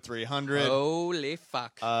episode 300. Holy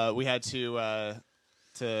fuck. We had to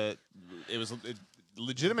it was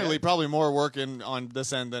legitimately probably more work on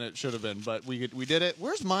this end than it should have been, but we did it.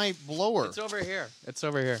 Where's my blower? It's over here. It's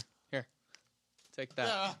over here. Here. Take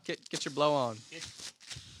that. Get your blow on.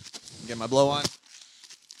 Get my blow on.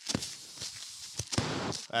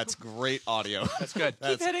 That's great audio. That's good.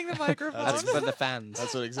 Keep hitting the microphone. That's for the fans.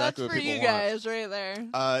 That's what exactly That's what for people you want. guys right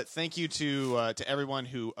there. Thank you to everyone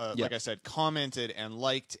who, like I said, commented and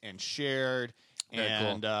liked and shared Very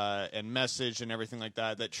and messaged and everything like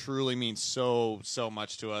that. That truly means so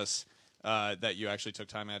much to us. That you actually took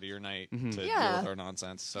time out of your night to deal Yeah. with our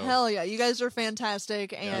nonsense. So Hell yeah, you guys are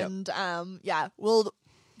fantastic, and we'll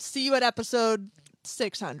see you at episode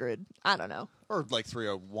 600. I don't know. or like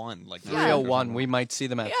 301, like 301. We might see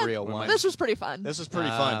them at Yeah, 301. This was pretty fun. This is pretty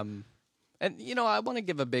fun. And, I want to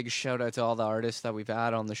give a big shout out to all the artists that we've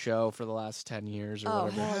had on the show for the last 10 years or Oh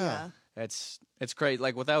whatever. hell yeah! It's great.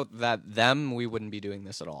 Like, without them, we wouldn't be doing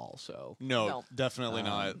this at all. So, No, definitely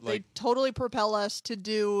not. They Like totally propel us to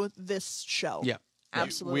do this show. yeah.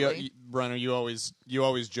 Absolutely. Brenner, you always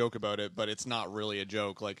joke about it, but it's not really a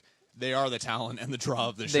joke. Like they are the talent and the draw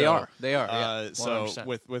of the show. They are. Yeah, So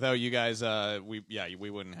 100%. without you guys, we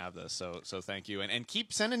wouldn't have this. So thank you, and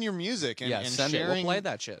keep sending your music and, and send it. sharing We'll play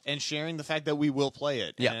that shit. and sharing the fact that we will play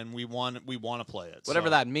it. Yeah. And we want to play it. Whatever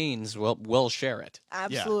So- that means, we'll share it.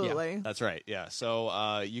 Absolutely. That's right. Yeah.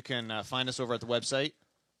 So you can find us over at the website.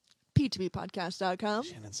 P2Bpodcast.com.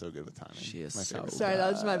 Shannon's so good with timing. She is My so favorite. Sorry,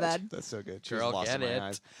 that was my bad. That's so good. She's Girl, lost get in my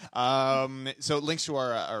it. eyes. So links to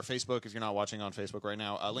our Facebook if you're not watching on Facebook right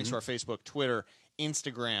now. Links Mm-hmm. to our Facebook, Twitter,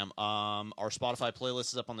 Instagram. Our Spotify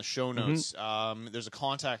playlist is up on the show notes. There's a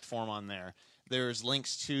contact form on there. There's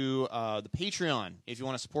links to the Patreon if you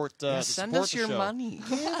want to support. Send support us the your show. money.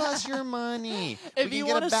 Give us your money. If We you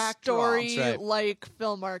can want get a backdrop. story That's right. like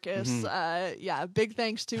Phil Marcus, big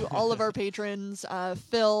thanks to all of our patrons,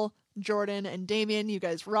 Phil, Jordan, and Damien. You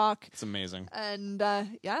guys rock. It's amazing. And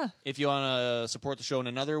If you want to support the show in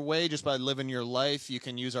another way, just by living your life, you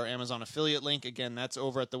can use our Amazon affiliate link. Again, that's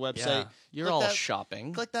over at the website. Yeah. You're Click all that-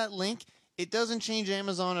 shopping. Click that link. It doesn't change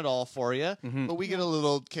Amazon at all for you, but we get a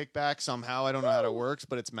little kickback somehow. I don't know how it works,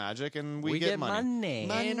 but it's magic, and we get money.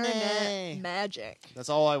 internet magic. That's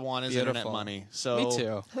all I want is internet Beautiful. money. So Me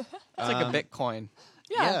too. It's like a Bitcoin.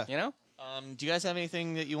 Yeah. You know? Do you guys have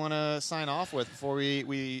anything that you want to sign off with before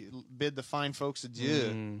we bid the fine folks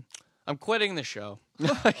adieu? I'm quitting the show.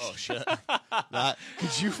 Oh shit! That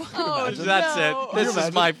could you fucking imagine? That's No. it. This is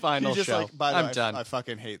Imagine? my final You just show. like, by the I'm way, done. I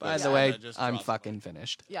fucking hate By this. the Yeah, way, that just I'm dropped. fucking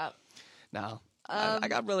finished. Yeah. No. I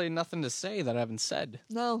got really nothing to say that I haven't said.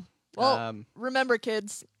 No. Well, Um, remember,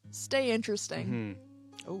 kids, stay interesting.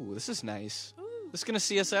 Oh, this is nice. This is going to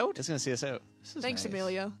see us out? It's gonna see us out. This is Thanks, nice.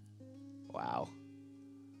 Emilio. Wow.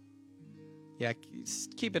 Yeah,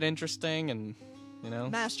 keep it interesting and,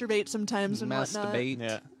 Masturbate sometimes and whatnot. masturbate.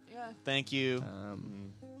 Yeah. Yeah. Thank you.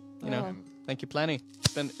 Thank you plenty.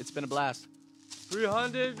 It's been a blast.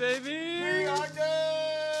 300, baby!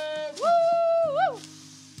 300! Woo!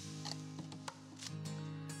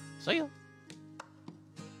 See ya.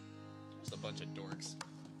 Just a bunch of dorks.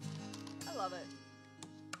 I love it.